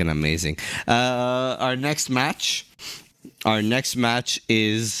 Fucking amazing. Our next match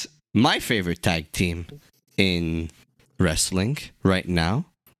is my favorite tag team in wrestling right now.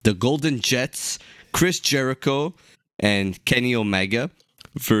 The Golden Jets, Chris Jericho and Kenny Omega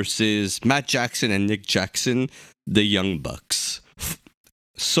versus Matt Jackson and Nick Jackson, the Young Bucks.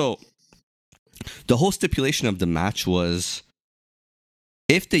 So, the whole stipulation of the match was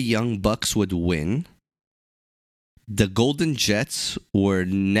if the Young Bucks would win, the Golden Jets were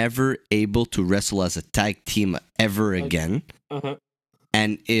never able to wrestle as a tag team ever again. Uh-huh.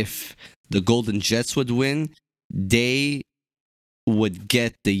 And if the Golden Jets would win, they would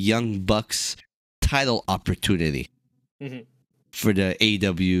get the Young Bucks title opportunity for the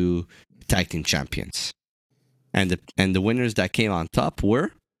AEW Tag Team Champions. And the winners that came on top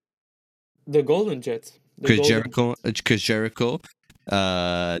were the Golden Jets. Chris Jericho,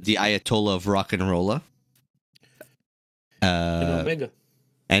 the Ayatollah of Rock and Rolla, and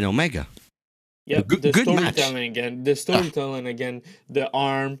Omega. Yeah, good storytelling match. again. The storytelling again. The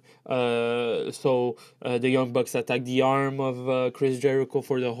arm. The Young Bucks attacked the arm of Chris Jericho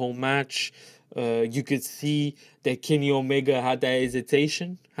for the whole match. You could see that Kenny Omega had that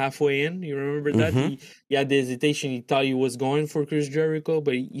hesitation halfway in. You remember that? He had the hesitation. He thought he was going for Chris Jericho,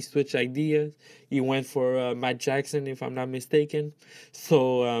 but he switched ideas. He went for Matt Jackson, if I'm not mistaken.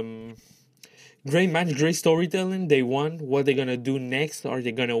 So, great match, great storytelling. They won. What they're going to do next? Are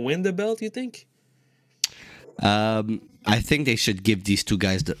they going to win the belt, you think? I think they should give these two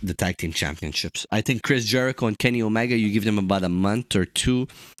guys the tag team championships. I think Chris Jericho and Kenny Omega, you give them about a month or two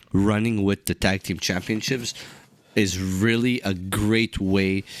running with the tag team championships is really a great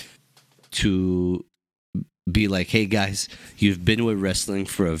way to be like, hey guys, you've been with wrestling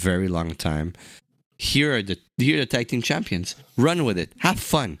for a very long time. Here are the tag team champions. Run with it. Have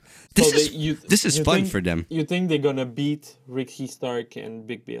fun. This is fun for them. You think they're gonna beat Ricky Stark and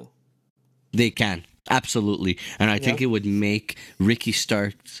Big Bill? They can. Absolutely. And I think it would make Ricky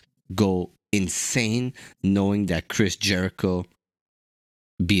Stark go insane knowing that Chris Jericho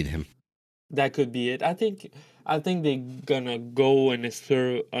beat him. That could be it. I think they're gonna go on a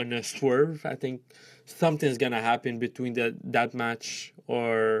swerve. I think something's gonna happen between that match,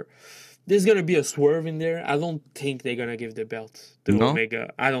 or there's gonna be a swerve in there. I don't think they're gonna give the belt to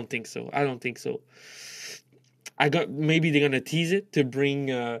Omega. I don't think so. Maybe they're gonna tease it to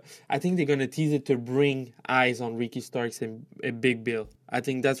bring. I think they're gonna tease it to bring eyes on Ricky Starks and Big Bill. I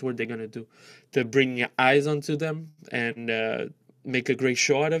think that's what they're gonna do, to bring eyes onto them and make a great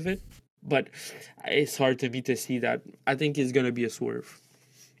show out of it. But it's hard to see that. I think it's gonna be a swerve.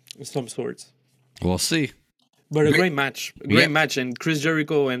 of some sorts. We'll see. But a Great. great Yeah. match, and Chris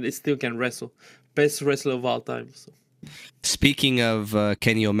Jericho and it still can wrestle, best wrestler of all time. So. Speaking of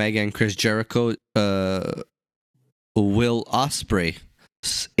Kenny Omega and Chris Jericho, Will Ospreay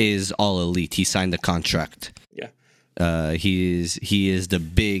is all elite. He signed the contract. Yeah, He is the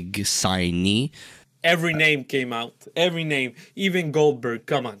big signee. every name came out. Every name, even Goldberg.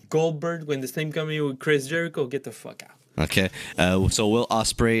 Come on, Goldberg. When the same coming with Chris Jericho, get the fuck out. Okay, so Will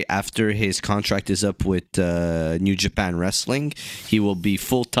Ospreay, after his contract is up with New Japan Wrestling, he will be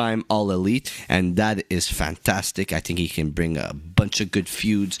full-time All Elite, and that is fantastic. I think he can bring a bunch of good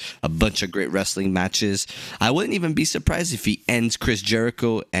feuds, a bunch of great wrestling matches. I wouldn't even be surprised if he ends Chris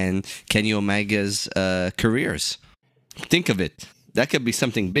Jericho and Kenny Omega's careers. Think of it. That could be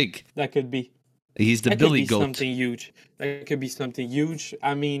something big. That could be. He's the That Billy could be Goat. something huge. That could be something huge.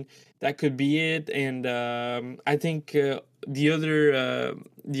 I mean, that could be it. And I think the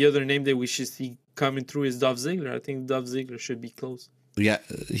other name that we should see coming through is Dolph Ziggler. I think Dolph Ziggler should be close. Yeah,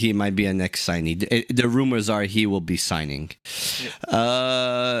 he might be a next signee. The rumors are he will be signing.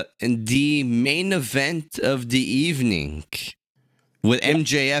 And the main event of the evening, with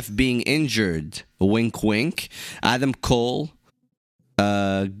MJF being injured, wink wink, Adam Cole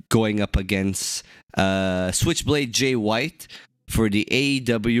going up against Switchblade Jay White for the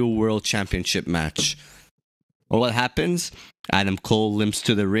AEW World Championship match. Well, what happens? Adam Cole limps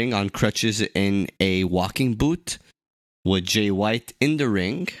to the ring on crutches in a walking boot with Jay White in the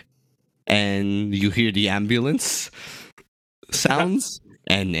ring, and you hear the ambulance sounds.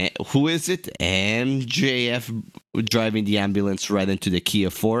 And who is it? MJF driving the ambulance right into the Kia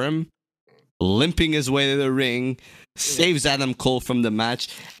Forum, limping his way to the ring, saves Adam Cole from the match,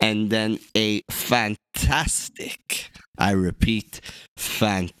 and then a fantastic, I repeat,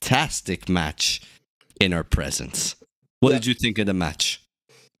 fantastic match in our presence. What did you think of the match?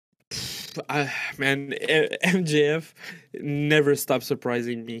 Man, MJF never stops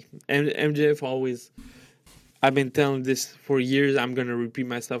surprising me. MJF always. I've been telling this for years. I'm gonna repeat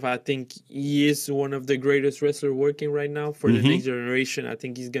myself. I think he is one of the greatest wrestlers working right now for the next generation. I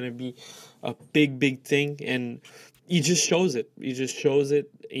think he's gonna be a big thing, and he just shows it.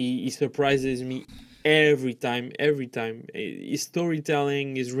 He surprises me every time. His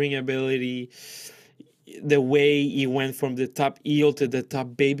storytelling, his ring ability, the way he went from the top heel to the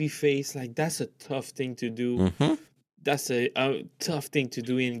top baby face, like that's a tough thing to do. That's a tough thing to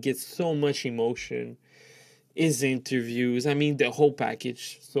do, and get so much emotion. His interviews, I mean, the whole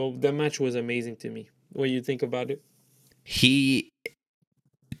package. So the match was amazing to me. What do you think about it? He,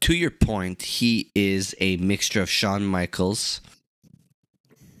 to your point, he is a mixture of Shawn Michaels.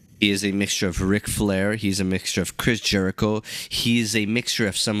 He is a mixture of Ric Flair. He's a mixture of Chris Jericho. He is a mixture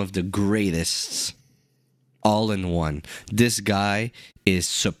of some of the greatest all in one. This guy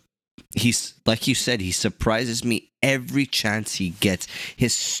is he's, like you said, he surprises me every chance he gets.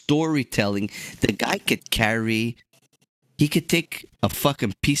 His storytelling, the guy could take a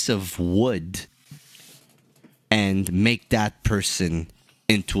fucking piece of wood and make that person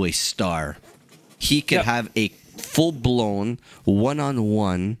into a star. He could have a full-blown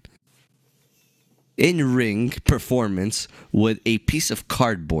one-on-one in-ring performance with a piece of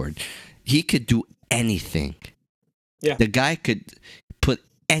cardboard. He could do anything. Yeah. The guy could put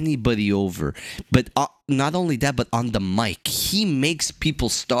anybody over. But not only that, but on the mic, he makes people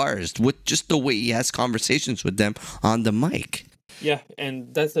stars with just the way he has conversations with them on the mic. Yeah,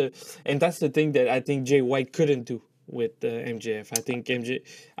 and that's the thing that I think Jay White couldn't do with MJF.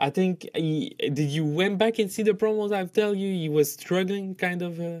 I think did you went back and see the promos? I tell you, he was struggling kind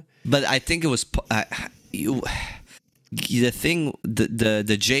of. But I think it was the thing,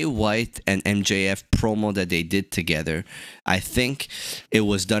 the Jay White and MJF promo that they did together. I think it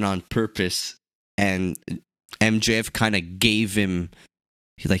was done on purpose, and MJF kind of gave him,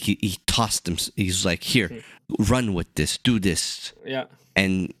 he tossed him. He's like, here, run with this, do this. Yeah.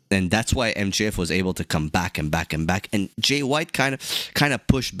 And that's why MJF was able to come back and back and back, and Jay White kind of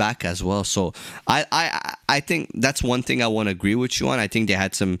pushed back as well. So I think that's one thing I want to agree with you on. I think they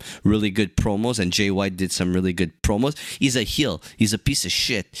had some really good promos, and Jay White did some really good promos. He's a heel. He's a piece of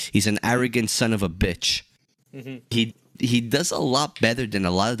shit. He's an arrogant son of a bitch. He does a lot better than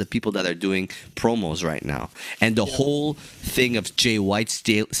a lot of the people that are doing promos right now. And the whole thing of Jay White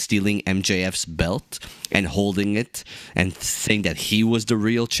stealing MJF's belt and holding it and saying that he was the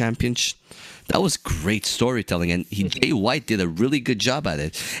real champion, that was great storytelling. And Jay White did a really good job at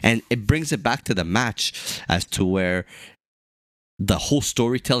it. And it brings it back to the match as to where the whole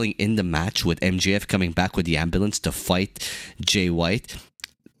storytelling in the match with MJF coming back with the ambulance to fight Jay White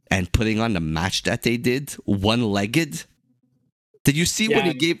and putting on the match that they did, one-legged. Did you see when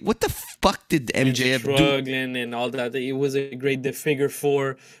Yeah, he gave? What the fuck did and MJF do? struggling and all that. It was a great the figure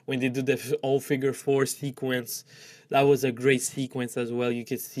four when they do the all figure four sequence. That was a great sequence as well. You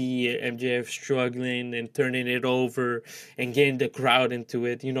could see MJF struggling and turning it over and getting the crowd into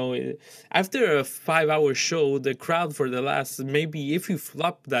it. After a 5 hour show, the crowd for the last, maybe if you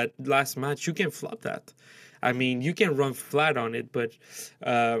flop that last match, you can flop that. I mean, you can run flat on it, but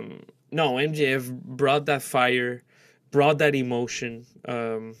no, MJF brought that fire, brought that emotion.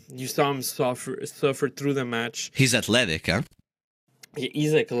 You saw him suffer through the match. He's athletic, huh?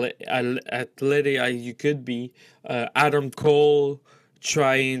 He's like athletic you could be. Adam Cole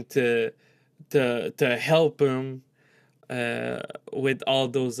trying to help him with all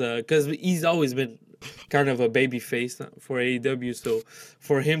those because he's always been kind of a baby face for AEW. So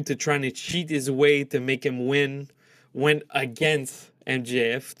for him to try to cheat his way to make him went against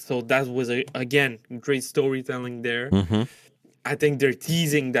MJF. So that was again great storytelling there. Mm-hmm. I think they're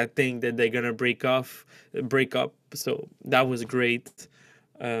teasing that thing that they're gonna break up. So that was great.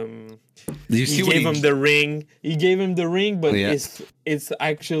 He gave him the ring. He gave him the ring, but Yeah. it's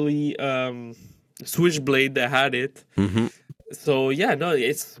actually Switchblade that had it. Mm-hmm. So yeah, no,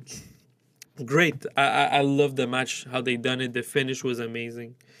 it's great. I love the match, how they done it. The finish was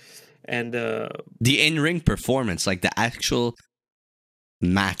amazing, and The in-ring performance, like the actual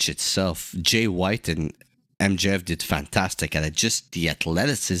match itself, Jay White and MJF did fantastic at it. Just the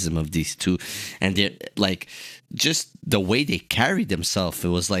athleticism of these two, and they're like, just the way they carried themselves. It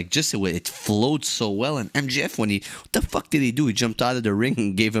was like just it flowed so well. And MJF, when what the fuck did he do? He jumped out of the ring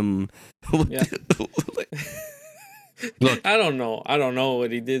and gave him. yeah. Look, I don't know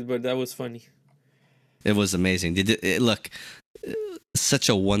what he did, but that was funny. it was amazing. They did look such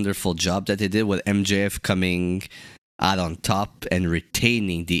a wonderful job that they did with MJF coming out on top and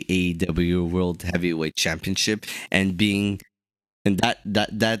retaining the AEW World Heavyweight Championship and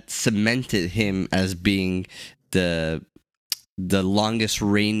that cemented him as being the longest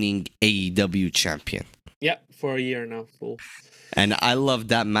reigning AEW champion. Yeah, for a year now, full. And I loved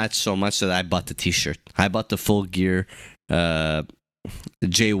that match so much that I bought the T-shirt. I bought the Full Gear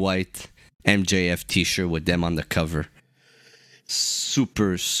Jay White MJF T-shirt with them on the cover.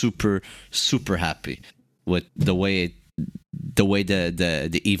 Super, super, super happy with the way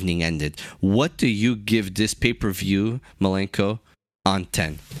the evening ended. What do you give this pay-per-view, Milenko, on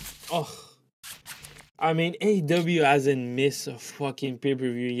 10? Oh, I mean, AEW hasn't missed a fucking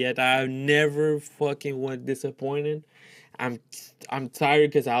pay-per-view yet. I've never fucking went disappointed. I'm tired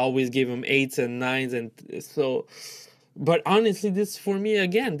because I always give them 8s and 9s, and so. But honestly, this for me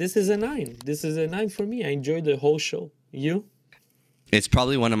again. This is a 9. This is a 9 for me. I enjoyed the whole show. You? It's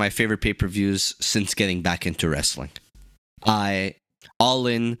probably one of my favorite pay-per-views since getting back into wrestling. All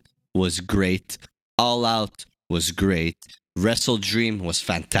In was great. All Out was great. Wrestle Dream was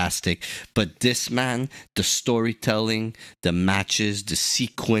fantastic. But this, man, the storytelling, the matches, the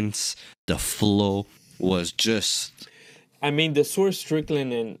sequence, the flow was just... I mean, the Source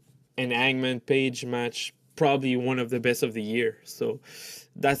Strickland and Hangman Page match, probably one of the best of the year. So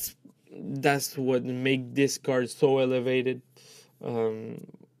that's what make this card so elevated. The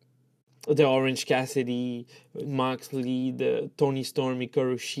Orange Cassidy, Moxley, the Tony Storm,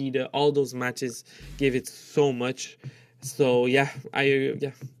 Hikaru Shida, all those matches gave it so much. So yeah.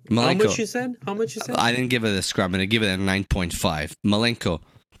 Milenko, How much you said? I didn't give it a score. I'm gonna give it a 9.5. Milenko,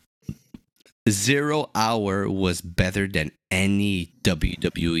 0 Hour was better than any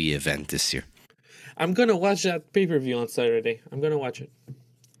WWE event this year. I'm gonna watch that pay-per-view on Saturday. I'm gonna watch it.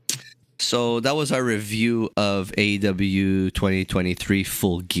 So that was our review of AEW 2023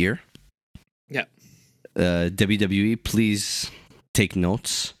 Full Gear. Yeah. WWE, please take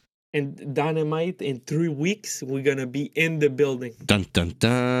notes. And Dynamite in 3 weeks, we're gonna be in the building. Dun dun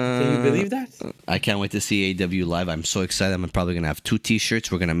dun. Can you believe that? I can't wait to see AEW live. I'm so excited. I'm probably gonna have 2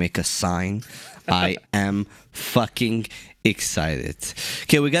 T-shirts. We're gonna make a sign. I am fucking excited.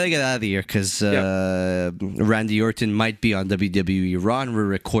 Okay, we gotta get out of here because Randy Orton might be on WWE Raw, and we're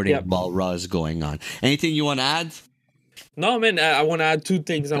recording while Raw is going on. Anything you want to add? No, man. I want to add 2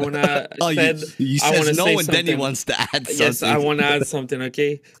 things. I want to. You I said no, say and then he something. wants to add something. Yes, I want to add something.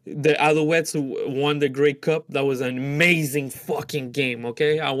 Okay, the Alouettes won the Grey Cup. That was an amazing fucking game.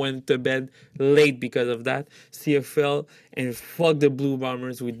 Okay, I went to bed late because of that. CFL and fuck the Blue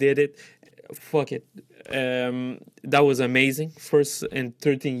Bombers. We did it. Fuck it. That was amazing. First in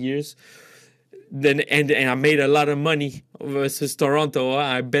 13 years. Then and I made a lot of money versus Toronto.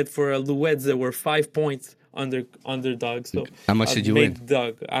 I bet for Alouettes there were 5 points underdog. So how much did you win?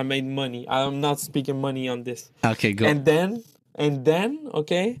 I made money. I'm not speaking money on this. Okay, go. And then,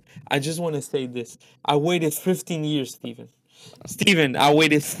 okay, I just want to say this. I waited 15 years, Steven. Steven, I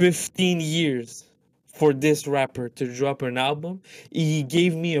waited 15 years for this rapper to drop an album. He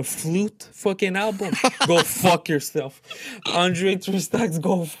gave me a flute fucking album. Go fuck yourself. Andre Tristacks,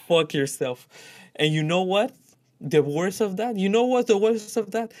 go fuck yourself. And you know what? The worst of that, you know what the worst of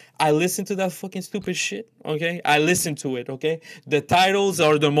that? I listen to that fucking stupid shit, okay? I listen to it, okay? The titles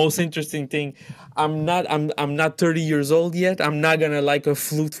are the most interesting thing. I'm not 30 years old yet. I'm not gonna like a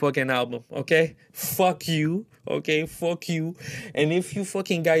flute fucking album, okay? Fuck you, okay? Fuck you. And if you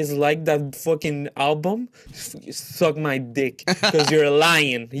fucking guys like that fucking album, suck my dick. Because you're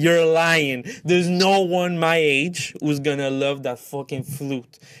lying. You're lying. There's no one my age who's gonna love that fucking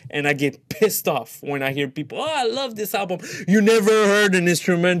flute. And I get pissed off when I hear people, oh, I love this album. You never heard an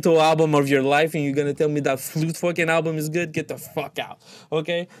instrumental album of your life and you're gonna tell me that flute fucking album is good? Get the fuck out.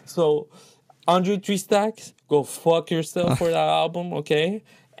 Okay? So Andre Three Stacks, go fuck yourself for that album, okay?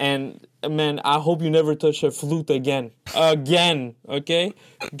 And man, I hope you never touch a flute again. Again, okay?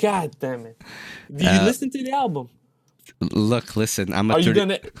 God damn it. Do you listen to the album? Look, listen, I'm a Are you 30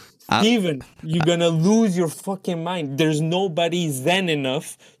 gonna, Steven, you're gonna lose your fucking mind. There's nobody zen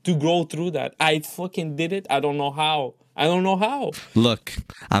enough to go through that. I fucking did it. I don't know how. I don't know how. Look,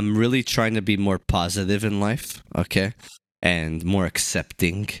 I'm really trying to be more positive in life, okay? And more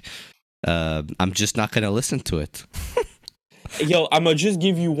accepting. I'm just not going to listen to it. Yo, I'm gonna just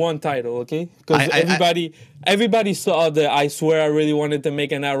give you one title, okay? Because everybody saw the I swear I really wanted to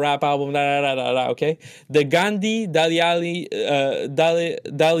make an rap album, okay? The Gandhi, Dalai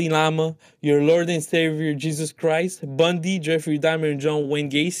Lama, Your Lord and Savior Jesus Christ, Bundy, Jeffrey Dahmer, and John Wayne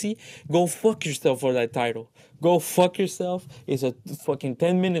Gacy. Go fuck yourself for that title. Go fuck yourself. It's a fucking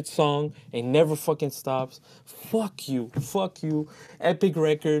 10-minute song. It never fucking stops. Fuck you. Fuck you. Epic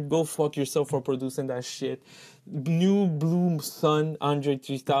record. Go fuck yourself for producing that shit. New Blue Sun, Andre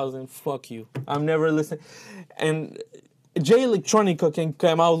 3000. Fuck you. I'm never listening. And Jay Electronica can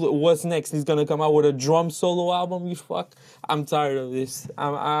come out. What's next? He's gonna come out with a drum solo album. You fuck. I'm tired of this.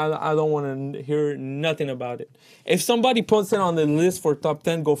 I don't want to hear nothing about it. If somebody puts it on the list for top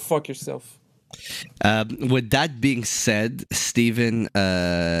 10, go fuck yourself. With that being said, Steven,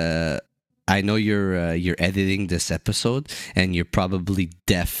 I know you're editing this episode, and you're probably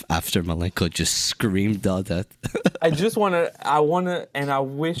deaf after Milenko just screamed all that. I want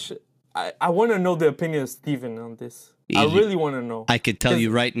to know the opinion of Steven on this. I really want to know. I could tell you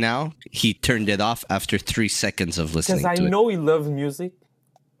right now, he turned it off after 3 seconds of listening to it. Because I know he loves music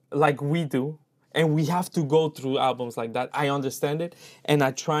like we do. And we have to go through albums like that. I understand it. And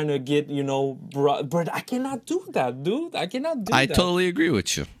I'm trying to get, but I cannot do that, dude. I cannot do that. I totally agree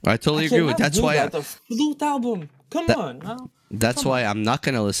with you. That's why the flute album. Come on. Huh? That's why I'm not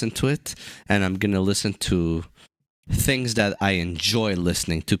going to listen to it. And I'm going to listen to things that I enjoy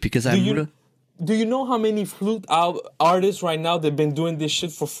listening to. Because do you know how many flute artists right now, they've been doing this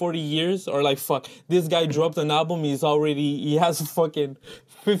shit for 40 years? Or like, fuck, this guy dropped an album, he has fucking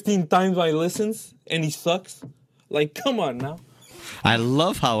 15 times my listens, and he sucks? Like, come on now. I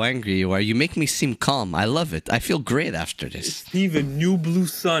love how angry you are. You make me seem calm. I love it. I feel great after this. Steven, New Blue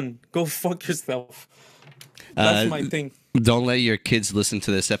Sun, go fuck yourself. That's my thing. Don't let your kids listen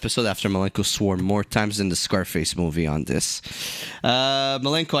to this episode after Milenko swore more times than the Scarface movie on this.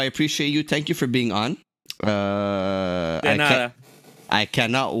 Milenko, I appreciate you. Thank you for being on. I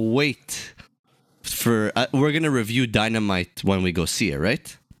cannot wait for... we're going to review Dynamite when we go see it,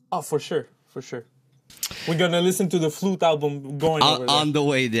 right? Oh, for sure. For sure. We're going to listen to the flute album going over there. On the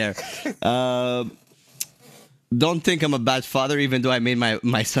way there. Don't think I'm a bad father, even though I made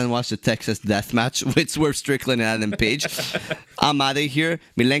my son watch the Texas Death Match with Swerve Strickland and Adam Page. I'm out of here.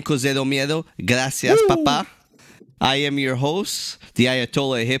 Milenko Zero Miedo. Gracias, papa. I am your host, the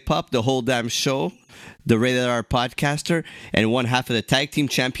Ayatollah of Hip Hop, the whole damn show, the Rated R podcaster, and one half of the tag team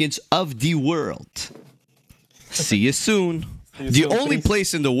champions of the world. See you soon. The only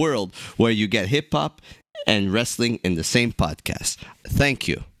place in the world where you get hip hop and wrestling in the same podcast. Thank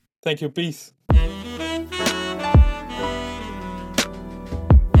you. Thank you. Peace.